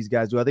stuff these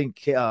guys do. I think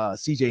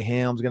CJ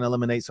Ham's going to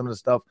eliminate some of the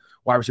stuff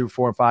wide receiver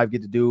 4 and 5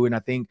 get to do. And I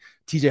think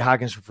TJ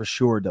Hawkins for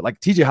sure.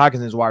 Like TJ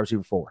Hawkins is wide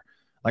receiver 4.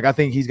 Like I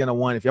think he's going to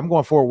win. If I'm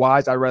going 4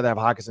 wides, I'd rather have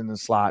Hawkins in the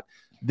slot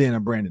than a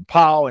Brandon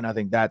Powell. And I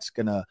think that's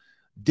going to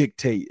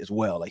dictate as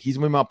well. Like he's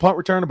going to be my punt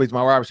returner, but he's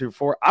my wide receiver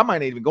 4. I might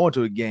not even go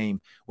into a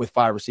game with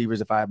 5 receivers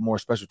if I have more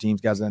special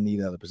teams guys that I need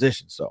at other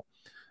positions. So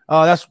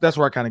that's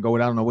where I kind of go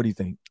with. I don't know. What do you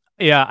think?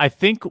 Yeah, I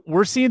think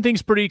we're seeing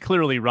things pretty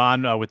clearly,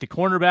 Ron, with the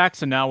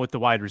cornerbacks and now with the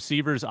wide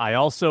receivers. I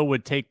also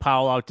would take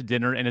Powell out to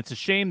dinner, and it's a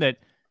shame that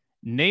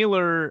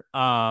Naylor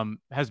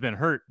has been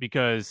hurt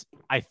because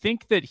I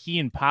think that he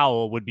and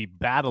Powell would be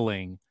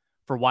battling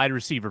for wide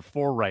receiver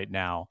 4 right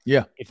now.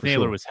 Yeah, if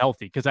Naylor was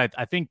healthy, because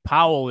I think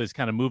Powell is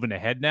kind of moving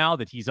ahead now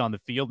that he's on the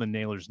field and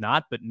Naylor's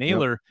not. But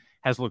Naylor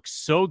has looked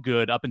so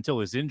good up until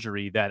his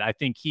injury that I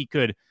think he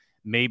could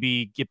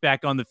maybe get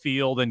back on the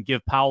field and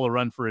give Powell a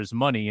run for his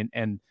money.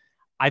 And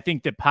I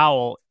think that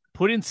Powell,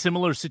 put in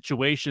similar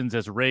situations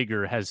as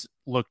Reagor, has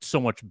looked so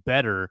much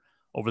better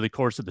over the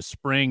course of the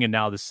spring and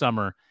now the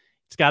summer.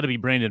 It's got to be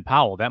Brandon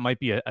Powell. That might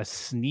be a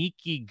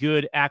sneaky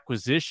good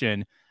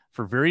acquisition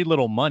for very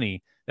little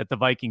money that the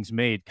Vikings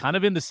made, kind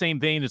of in the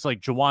same vein as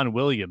like Jawan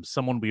Williams,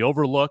 someone we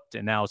overlooked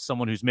and now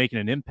someone who's making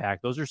an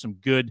impact. Those are some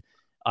good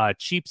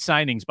cheap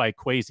signings by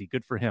Kwesi.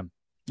 Good for him.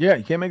 Yeah,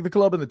 you can't make the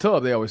club in the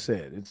tub, they always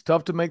said. It's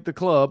tough to make the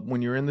club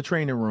when you're in the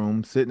training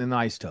room sitting in the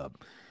ice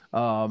tub.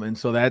 And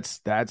so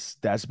that's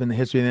been the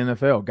history of the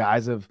NFL.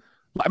 Guys have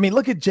 – I mean,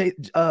 look at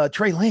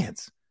Trey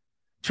Lance.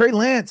 Trey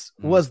Lance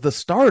was the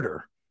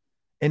starter,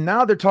 and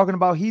now they're talking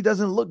about he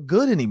doesn't look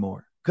good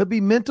anymore. Could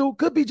be mental,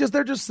 could be just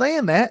they're just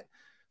saying that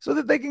so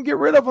that they can get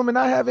rid of him and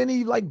not have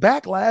any, like,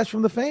 backlash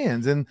from the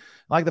fans. And,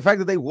 like, the fact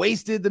that they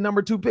wasted the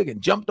number 2 pick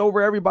and jumped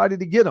over everybody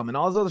to get him and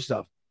all this other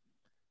stuff.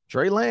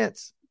 Trey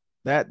Lance –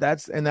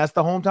 That's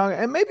the hometown,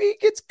 and maybe he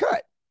gets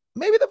cut.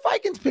 Maybe the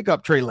Vikings pick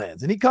up Trey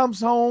Lance, and he comes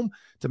home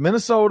to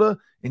Minnesota,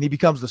 and he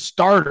becomes the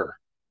starter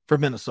for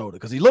Minnesota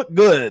because he looked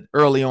good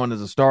early on as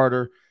a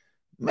starter.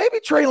 Maybe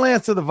Trey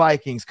Lance to the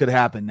Vikings could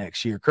happen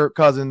next year. Kirk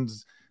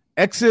Cousins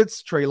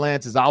exits. Trey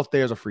Lance is out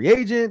there as a free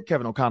agent.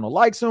 Kevin O'Connell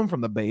likes him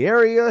from the Bay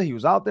Area. He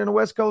was out there in the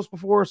West Coast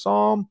before.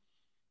 Saw him.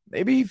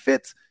 Maybe he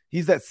fits.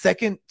 He's that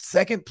second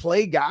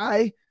play guy.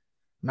 I'm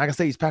not gonna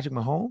say he's Patrick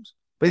Mahomes,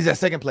 but he's that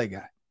second play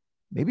guy.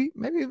 Maybe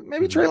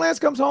Trey Lance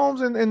comes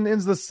home and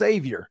is the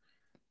savior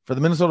for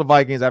the Minnesota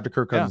Vikings after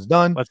Kirk Cousins is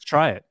done. Let's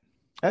try it.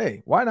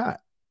 Hey, why not?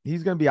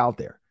 He's going to be out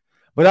there.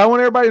 But I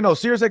want everybody to know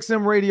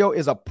SiriusXM Radio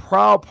is a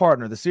proud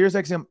partner, the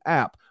SiriusXM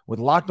app with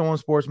Locked On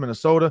Sports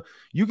Minnesota.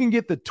 You can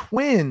get the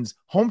Twins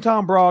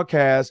hometown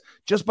broadcast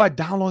just by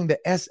downloading the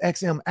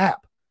SXM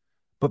app.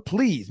 But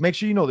please make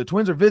sure you know the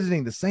Twins are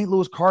visiting the St.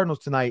 Louis Cardinals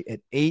tonight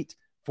at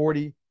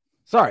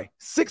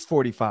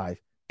 6:45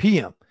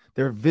 p.m.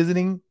 They're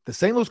visiting the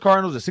St. Louis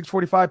Cardinals at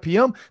 6:45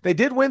 p.m. They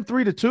did win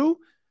 3-2.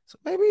 So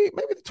maybe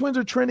the Twins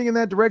are trending in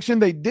that direction.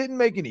 They didn't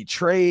make any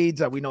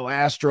trades. We know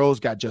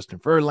Astros got Justin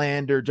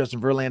Verlander. Justin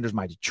Verlander's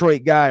my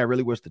Detroit guy. I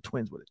really wish the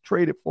Twins would have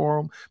traded for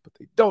him, but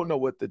they don't know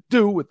what to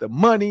do with the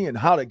money and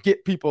how to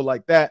get people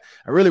like that.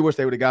 I really wish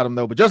they would have got him,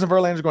 though. But Justin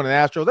Verlander's going to the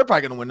Astros. They're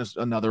probably going to win this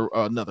another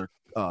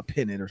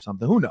pennant or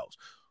something. Who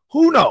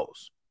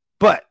knows?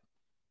 But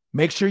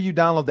make sure you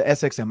download the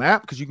SXM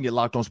app because you can get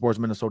Locked On Sports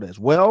Minnesota as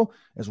well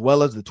as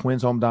the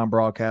Twins hometown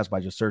broadcast by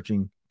just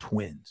searching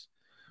Twins.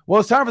 Well,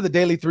 it's time for the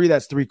Daily 3.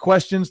 That's 3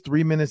 questions,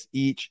 3 minutes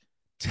each.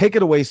 Take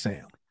it away,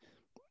 Sam.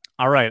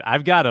 All right.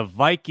 I've got a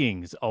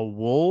Vikings, a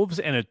Wolves,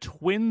 and a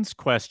Twins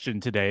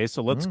question today.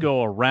 So let's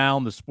go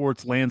around the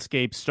sports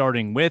landscape,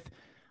 starting with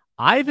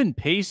Ivan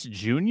Pace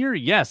Jr.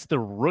 Yes, the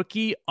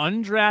rookie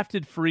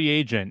undrafted free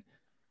agent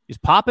is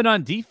popping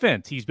on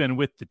defense. He's been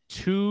with the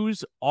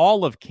twos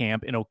all of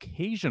camp and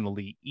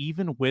occasionally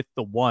even with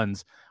the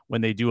ones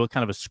when they do a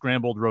kind of a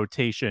scrambled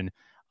rotation.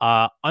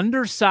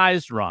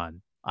 Undersized,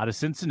 Ron, out of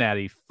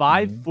Cincinnati,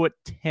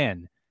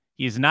 5'10".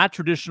 He is not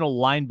traditional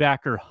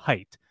linebacker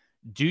height.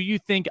 Do you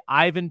think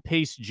Ivan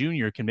Pace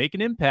Jr. can make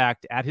an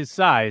impact at his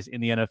size in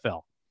the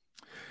NFL?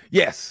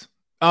 Yes.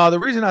 The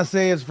reason I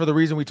say is for the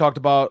reason we talked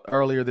about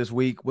earlier this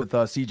week with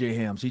CJ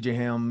Ham. CJ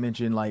Ham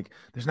mentioned, like,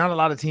 there's not a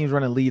lot of teams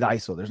running lead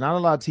ISO. There's not a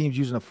lot of teams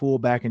using a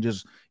fullback and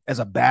just as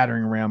a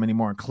battering ram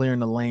anymore and clearing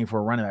the lane for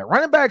a running back.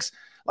 Running backs,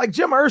 like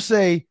Jim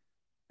Irsay,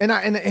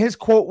 and his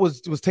quote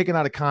was taken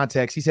out of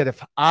context. He said,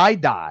 if I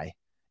die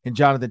and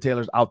Jonathan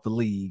Taylor's out the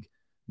league,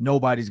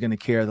 nobody's going to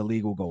care. The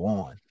league will go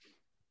on.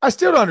 I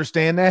still don't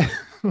understand that.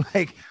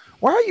 Like,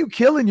 why are you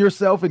killing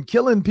yourself and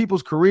killing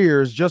people's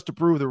careers just to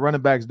prove that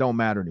running backs don't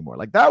matter anymore?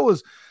 Like, that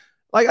was,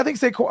 like, I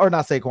think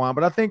not Saquon,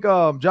 but I think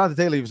Jonathan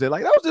Taylor even said,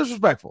 like, that was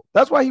disrespectful.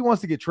 That's why he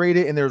wants to get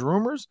traded, and there's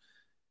rumors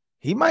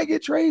he might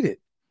get traded.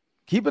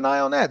 Keep an eye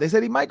on that. They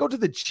said he might go to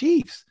the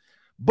Chiefs.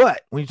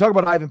 But when you talk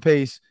about Ivan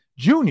Pace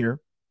Jr.,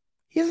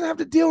 he doesn't have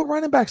to deal with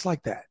running backs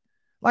like that.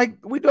 Like,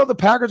 we know the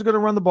Packers are going to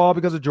run the ball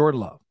because of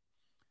Jordan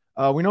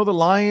Love. We know the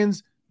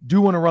Lions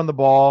do want to run the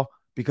ball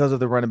because of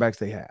the running backs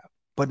they have,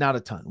 but not a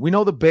ton. We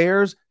know the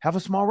Bears have a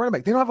small running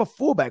back. They don't have a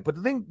fullback, but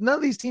the thing none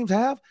of these teams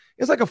have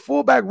is like a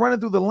fullback running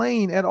through the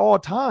lane at all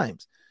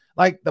times.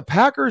 Like the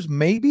Packers,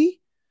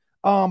 maybe,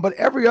 but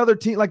every other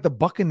team, like the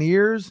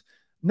Buccaneers,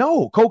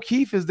 no. Cole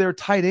Keefe is their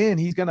tight end.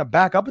 He's going to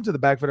back up into the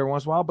backfield every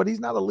once in a while, but he's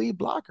not a lead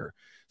blocker.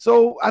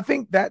 So I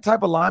think that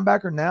type of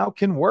linebacker now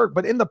can work,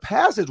 but in the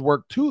past it's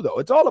worked too, though.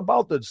 It's all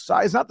about the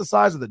size. It's not the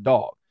size of the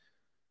dog.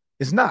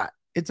 It's not.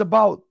 It's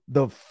about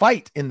the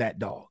fight in that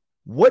dog.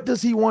 What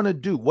does he want to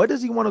do? What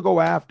does he want to go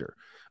after?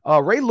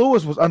 Ray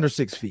Lewis was under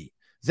 6 feet.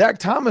 Zach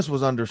Thomas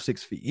was under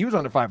 6 feet. He was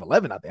under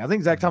 5'11", I think. I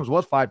think Zach Thomas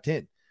was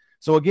 5'10".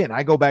 So again,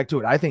 I go back to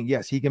it. I think,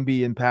 yes, he can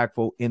be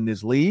impactful in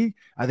this league.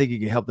 I think he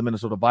can help the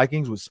Minnesota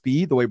Vikings with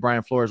speed. The way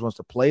Brian Flores wants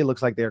to play,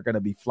 looks like they're going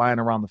to be flying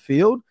around the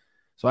field.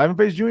 So Ivan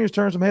Pace Jr. has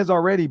turned some heads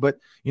already, but,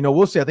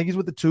 we'll see. I think he's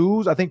with the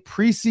twos. I think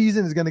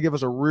preseason is going to give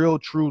us a real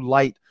true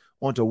light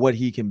onto what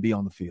he can be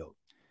on the field.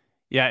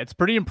 Yeah, it's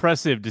pretty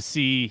impressive to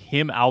see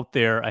him out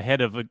there ahead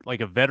of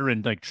a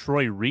veteran like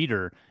Troy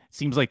Reeder. It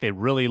seems like they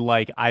really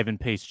like Ivan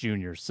Pace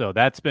Jr., so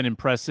that's been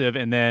impressive.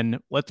 And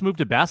then let's move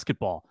to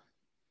basketball.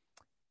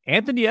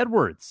 Anthony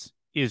Edwards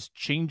is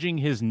changing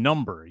his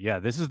number. Yeah,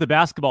 this is the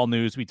basketball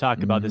news we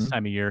talk about this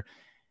time of year.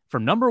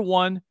 From number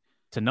 1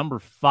 to number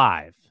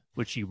 5,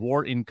 which he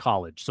wore in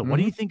college. So what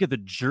do you think of the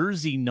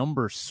jersey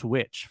number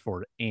switch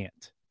for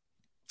Ant?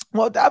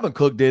 Well, Dalvin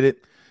Cook did it.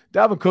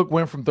 Dalvin Cook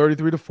went from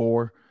 33 to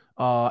 4.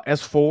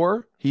 As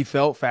 4, he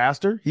felt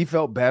faster. He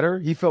felt better.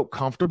 He felt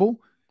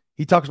comfortable.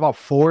 He talks about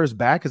 4 is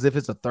back as if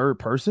it's a third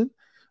person.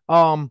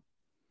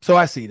 So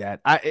I see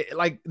that.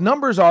 Like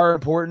numbers are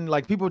important.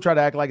 Like people try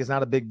to act like it's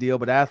not a big deal,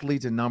 but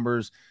athletes and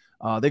numbers,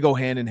 they go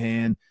hand in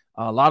hand.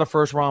 A lot of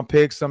first round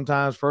picks,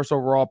 sometimes first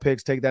overall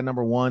picks take that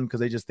number 1 because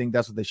they just think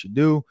that's what they should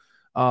do.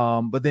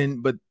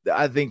 But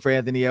I think for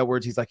Anthony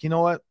Edwards, he's like, you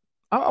know what?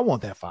 I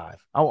want that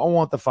 5. I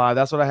want the 5.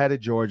 That's what I had at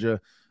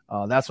Georgia.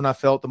 That's when I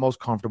felt the most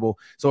comfortable.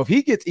 So if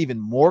he gets even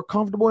more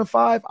comfortable in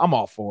 5, I'm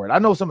all for it. I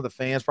know some of the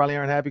fans probably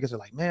aren't happy because they're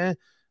like, man,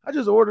 I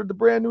just ordered the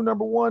brand new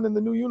number 1 and the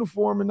new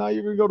uniform, and now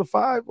you're going to go to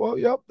 5. Well,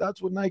 yep, that's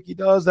what Nike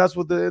does. That's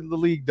what the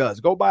league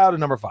does. Go buy out a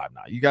number 5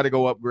 now. You got to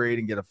go upgrade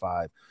and get a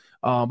 5.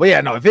 But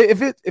yeah, no,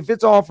 if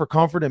it's all for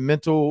comfort and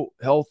mental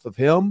health of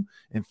him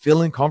and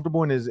feeling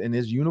comfortable in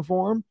his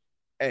uniform,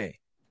 hey,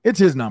 it's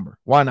his number.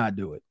 Why not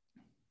do it?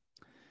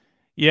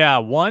 Yeah,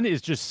 1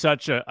 is just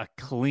such a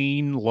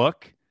clean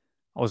look.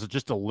 I was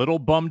just a little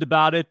bummed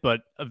about it,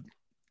 but I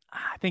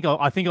think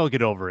I'll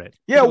get over it.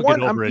 Yeah,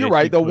 you're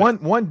right. The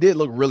one did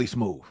look really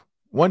smooth.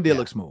 One did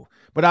look smooth,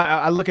 but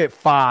I look at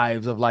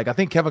 5s of like I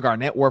think Kevin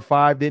Garnett wore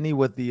 5, didn't he,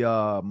 with the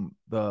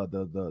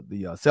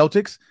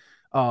Celtics?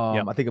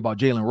 I think about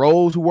Jalen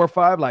Rose who wore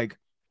 5. Like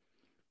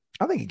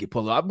I think he could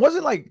pull it up.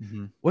 Wasn't like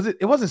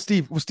it wasn't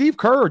Steve? Was Steve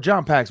Kerr or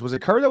John Paxson? Was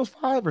it Kerr that was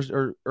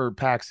 5 or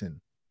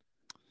Paxson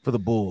for the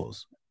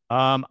Bulls?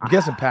 I'm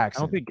guessing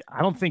Paxson.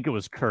 I don't think it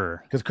was Kerr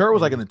because Kerr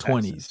was like in the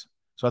 20s.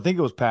 So I think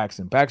it was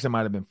Paxson. Paxson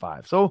might have been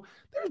 5. So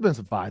there's been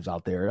some 5s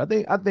out there. I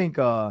think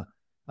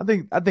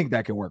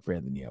that can work for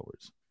Anthony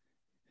Edwards.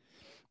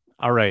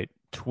 All right,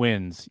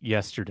 Twins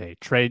yesterday.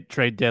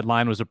 Trade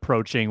deadline was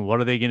approaching. What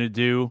are they going to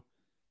do?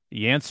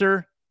 The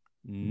answer: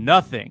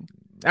 nothing.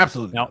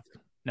 Absolutely.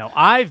 Now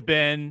I've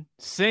been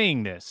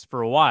saying this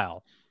for a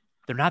while.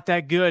 They're not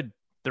that good.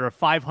 They're a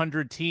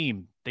 500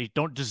 team. They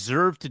don't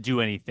deserve to do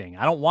anything.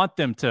 I don't want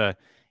them to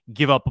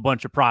give up a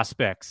bunch of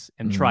prospects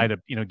and try to,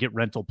 get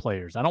rental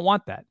players. I don't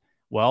want that.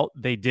 Well,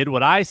 they did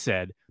what I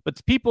said, but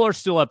people are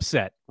still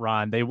upset,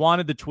 Ron. They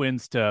wanted the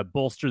Twins to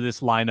bolster this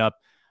lineup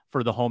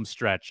for the home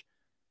stretch.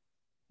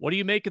 What do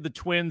you make of the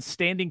Twins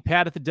standing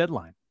pat at the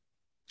deadline?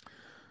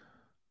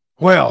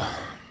 Well,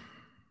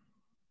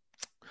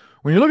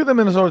 when you look at the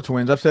Minnesota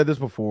Twins, I've said this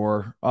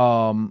before,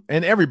 and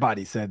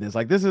everybody said this.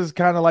 Like, this is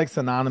kind of like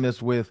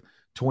synonymous with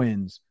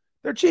Twins.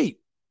 They're cheap.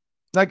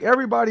 Like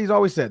everybody's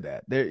always said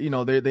that. They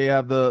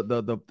have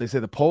they say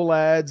the poll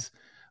ads,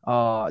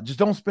 just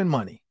don't spend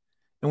money.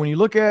 And when you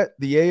look at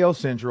the AL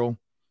Central,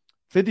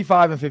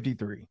 55 and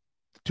 53,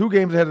 2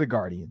 games ahead of the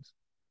Guardians,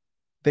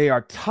 they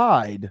are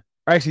tied.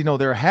 Actually, no,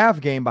 they're a half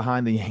game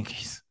behind the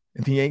Yankees.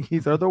 And the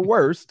Yankees are the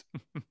worst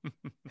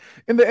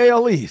in the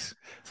AL East.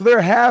 So they're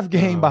a half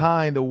game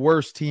behind the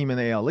worst team in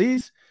the AL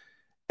East.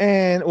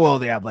 And well,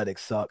 the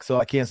Athletics suck, so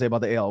I can't say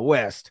about the AL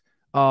West.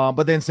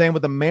 But then same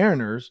with the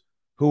Mariners,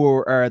 who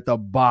are at the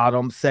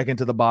bottom, second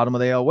to the bottom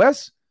of the AL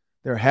West.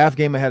 They're half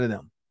game ahead of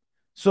them.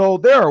 So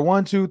there are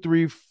 1, 2,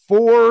 3,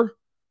 4,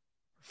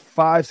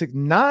 5, 6,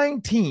 9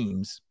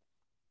 teams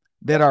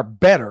that are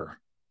better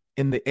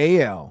in the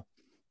AL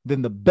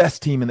than the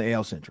best team in the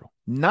AL Central.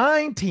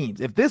 9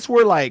 teams. If this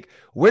were like,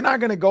 we're not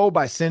going to go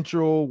by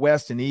Central,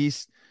 West, and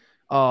East.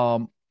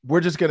 We're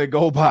just going to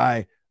go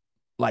by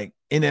like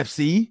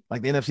NFC,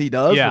 like the NFC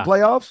does for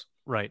playoffs.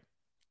 Right.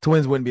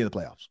 Twins wouldn't be in the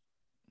playoffs.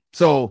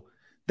 So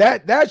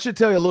that should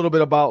tell you a little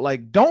bit about,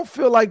 like, don't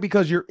feel like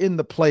because you're in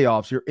the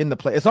playoffs, you're in the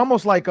play. It's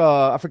almost like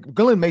I forget,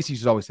 Glenn Macy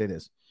used to always say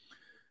this.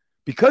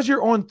 Because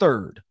you're on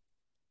third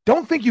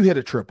don't think you hit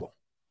a triple.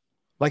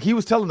 Like he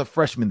was telling the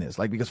freshmen this,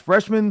 like, because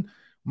freshmen,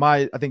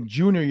 I think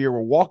junior year,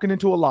 were walking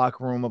into a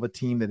locker room of a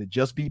team that had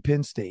just beat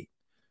Penn State.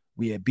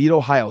 We had beat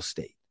Ohio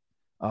State.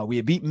 We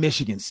had beat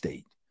Michigan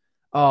State.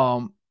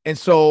 And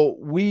so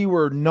we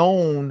were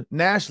known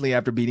nationally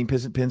after beating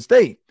Penn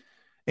State.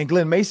 And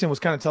Glenn Mason was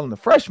kind of telling the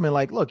freshmen,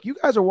 like, look, you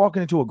guys are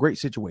walking into a great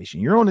situation.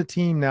 You're on a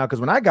team now, because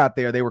when I got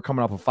there, they were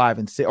coming off a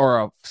 5-6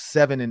 or a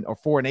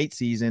 4-8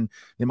 season.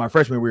 In my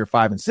freshman year, we were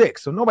 5-6.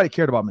 So nobody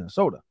cared about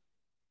Minnesota.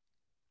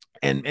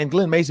 And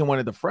Glenn Mason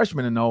wanted the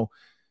freshmen to know,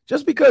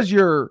 just because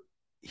you're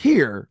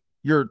here,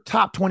 you're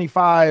top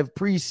 25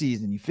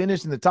 preseason, you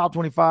finished in the top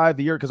 25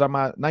 the year, because I'm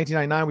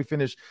 1999, we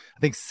finished, I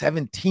think,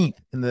 17th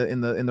in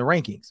the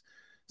rankings.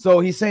 So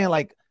he's saying,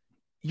 like,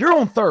 you're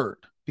on third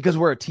because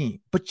we're a team,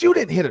 but you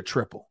didn't hit a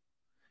triple.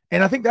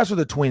 And I think that's where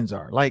the Twins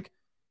are. Like,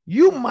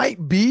 you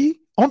might be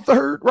on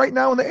third right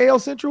now in the AL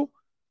Central,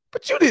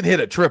 but you didn't hit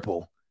a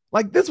triple.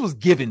 Like, this was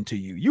given to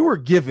you. You were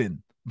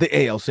given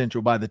the AL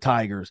Central by the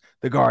Tigers,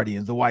 the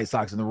Guardians, the White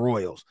Sox, and the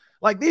Royals.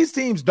 Like, these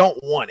teams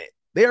don't want it.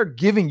 They are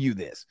giving you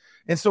this.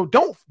 And so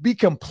don't be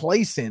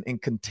complacent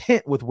and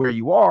content with where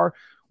you are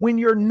when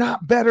you're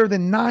not better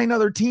than 9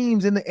 other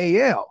teams in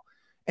the AL.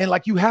 And,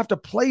 like, you have to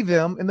play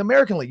them in the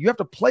American League. You have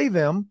to play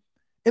them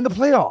in the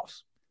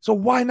playoffs. So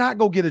why not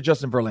go get a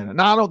Justin Verlander?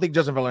 Now, I don't think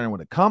Justin Verlander would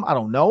have come. I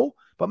don't know.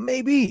 But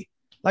maybe.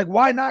 Like,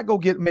 why not go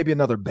get maybe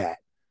another bat?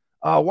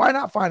 Why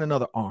not find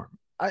another arm?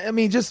 I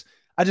mean,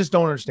 I just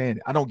don't understand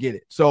it. I don't get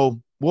it.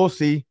 So we'll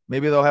see.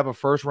 Maybe they'll have a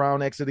first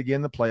round exit again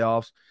in the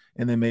playoffs,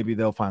 and then maybe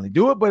they'll finally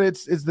do it. But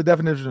it's the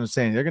definition of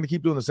insanity. They're going to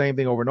keep doing the same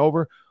thing over and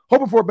over,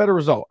 hoping for a better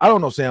result. I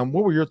don't know, Sam.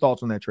 What were your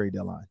thoughts on that trade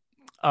deadline?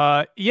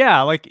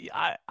 Yeah, like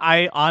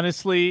I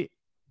honestly,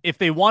 if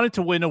they wanted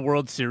to win a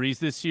World Series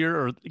this year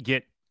or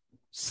get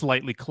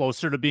slightly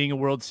closer to being a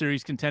World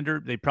Series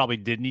contender, they probably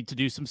did need to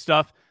do some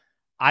stuff.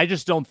 I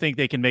just don't think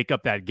they can make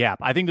up that gap.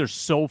 I think they're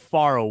so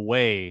far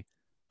away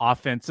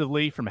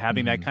offensively from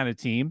having that kind of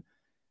team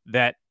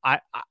that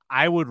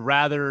I would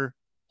rather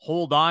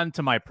hold on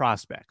to my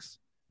prospects,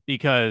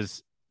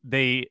 because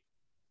they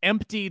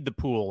emptied the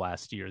pool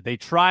last year. They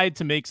tried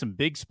to make some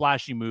big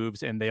splashy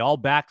moves and they all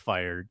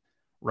backfired,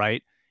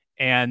 right?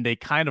 And they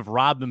kind of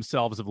robbed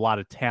themselves of a lot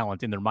of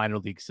talent in their minor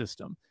league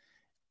system.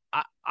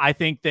 I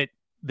think that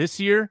this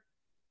year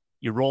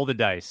you roll the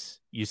dice.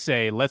 You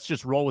say, let's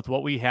just roll with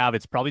what we have.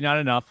 It's probably not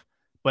enough,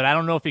 but I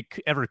don't know if it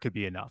ever could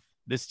be enough.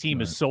 This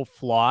team is so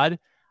flawed.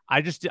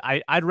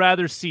 I'd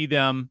rather see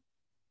them,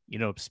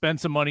 spend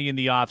some money in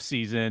the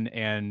offseason,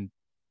 and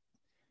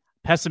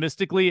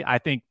pessimistically, I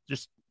think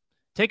just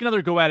take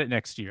another go at it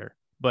next year.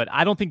 But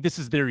I don't think this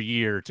is their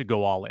year to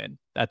go all in.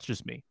 That's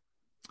just me.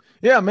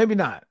 Yeah, maybe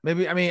not.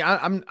 Maybe, I mean,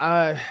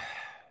 I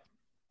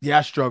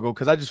struggle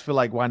because I just feel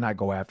like, why not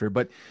go after it?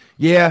 But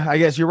yeah, I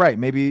guess you're right.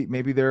 Maybe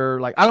they're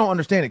like, I don't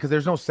understand it because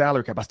there's no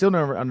salary cap. I still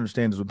never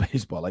understand this with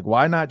baseball. Like,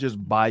 why not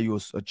just buy you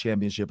a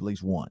championship at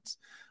least once?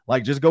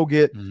 Like, just go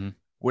get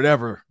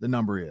whatever the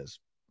number is,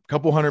 a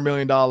couple $100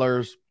 million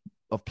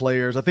of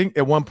players. I think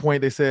at one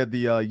point they said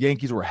the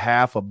Yankees were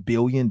 $500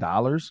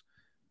 million.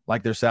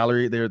 Like their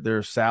salary,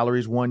 their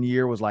salaries one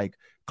year was like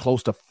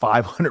close to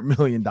 $500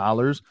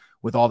 million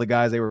with all the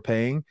guys they were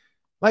paying.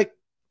 Like,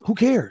 who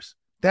cares?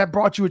 That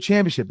brought you a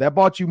championship. That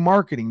bought you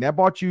marketing. That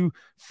bought you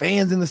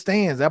fans in the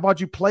stands. That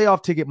bought you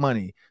playoff ticket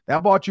money.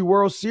 That bought you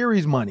World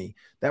Series money.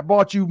 That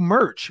bought you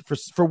merch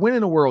for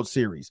winning a World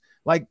Series.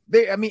 Like,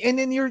 and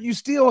then you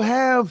still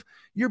have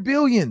your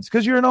billions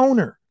because you're an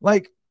owner.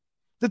 Like,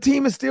 the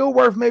team is still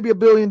worth maybe $1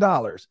 billion.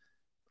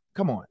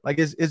 Come on. Like,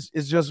 it's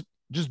just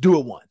do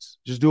it once.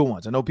 Just do it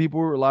once. I know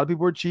a lot of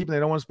people are cheap and they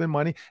don't want to spend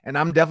money. And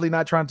I'm definitely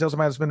not trying to tell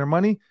somebody to spend their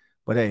money.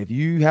 But hey, if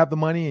you have the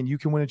money and you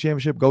can win a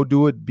championship, go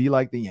do it. Be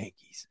like the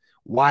Yankees.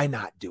 Why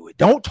not do it?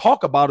 Don't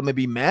talk about them and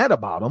be mad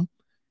about them.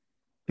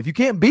 If you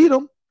can't beat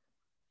them,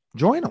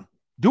 join them.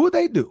 Do what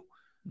they do.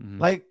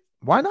 Like,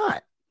 why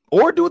not?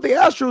 Or do what the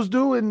Astros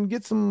do and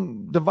get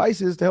some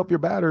devices to help your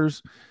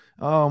batters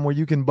where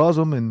you can buzz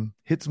them and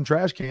hit some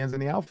trash cans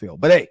in the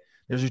outfield. But hey,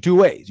 there's your two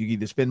ways. You can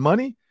either spend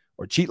money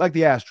or cheat like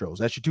the Astros.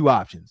 That's your two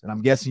options. And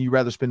I'm guessing you'd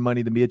rather spend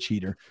money than be a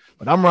cheater.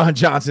 But I'm Ron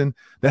Johnson.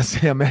 That's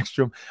Sam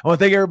Ekstrom. I want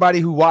to thank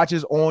everybody who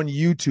watches on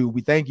YouTube.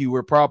 We thank you.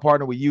 We're a proud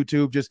partner with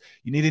YouTube. Just,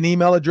 you need an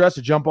email address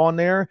to jump on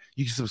there.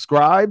 You can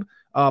subscribe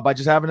by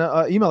just having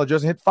an email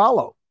address and hit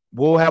follow.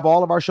 We'll have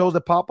all of our shows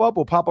that pop up.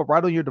 Will pop up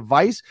right on your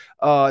device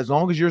as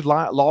long as you're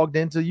logged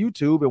into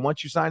YouTube. And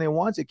once you sign in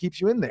once, it keeps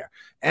you in there.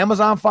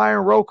 Amazon Fire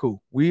and Roku.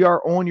 We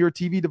are on your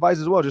TV device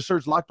as well. Just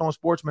search Locked On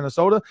Sports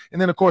Minnesota. And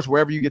then, of course,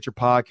 wherever you get your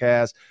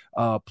podcast,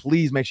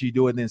 please make sure you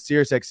do it. And then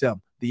SiriusXM,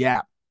 the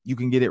app. You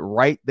can get it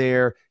right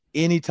there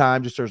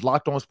anytime. Just search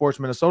Locked On Sports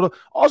Minnesota.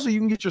 Also, you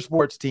can get your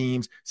sports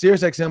teams.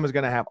 SiriusXM is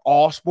going to have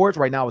all sports.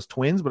 Right now it's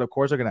Twins, but, of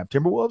course, they're going to have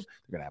Timberwolves.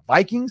 They're going to have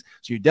Vikings.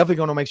 So you're definitely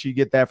going to make sure you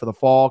get that for the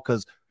fall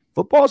because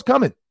football's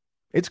coming.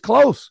 It's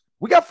close.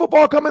 We got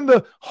football coming.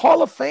 The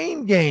Hall of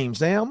Fame game,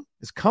 Sam,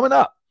 is coming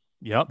up.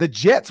 Yep. The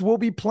Jets will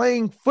be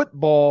playing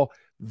football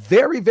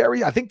very,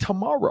 very, I think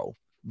tomorrow,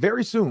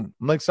 very soon.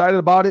 I'm excited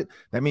about it.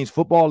 That means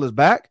football is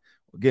back.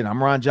 Again,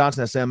 I'm Ron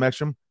Johnson. That's Sam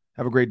Ekstrom.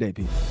 Have a great day,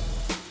 Pete.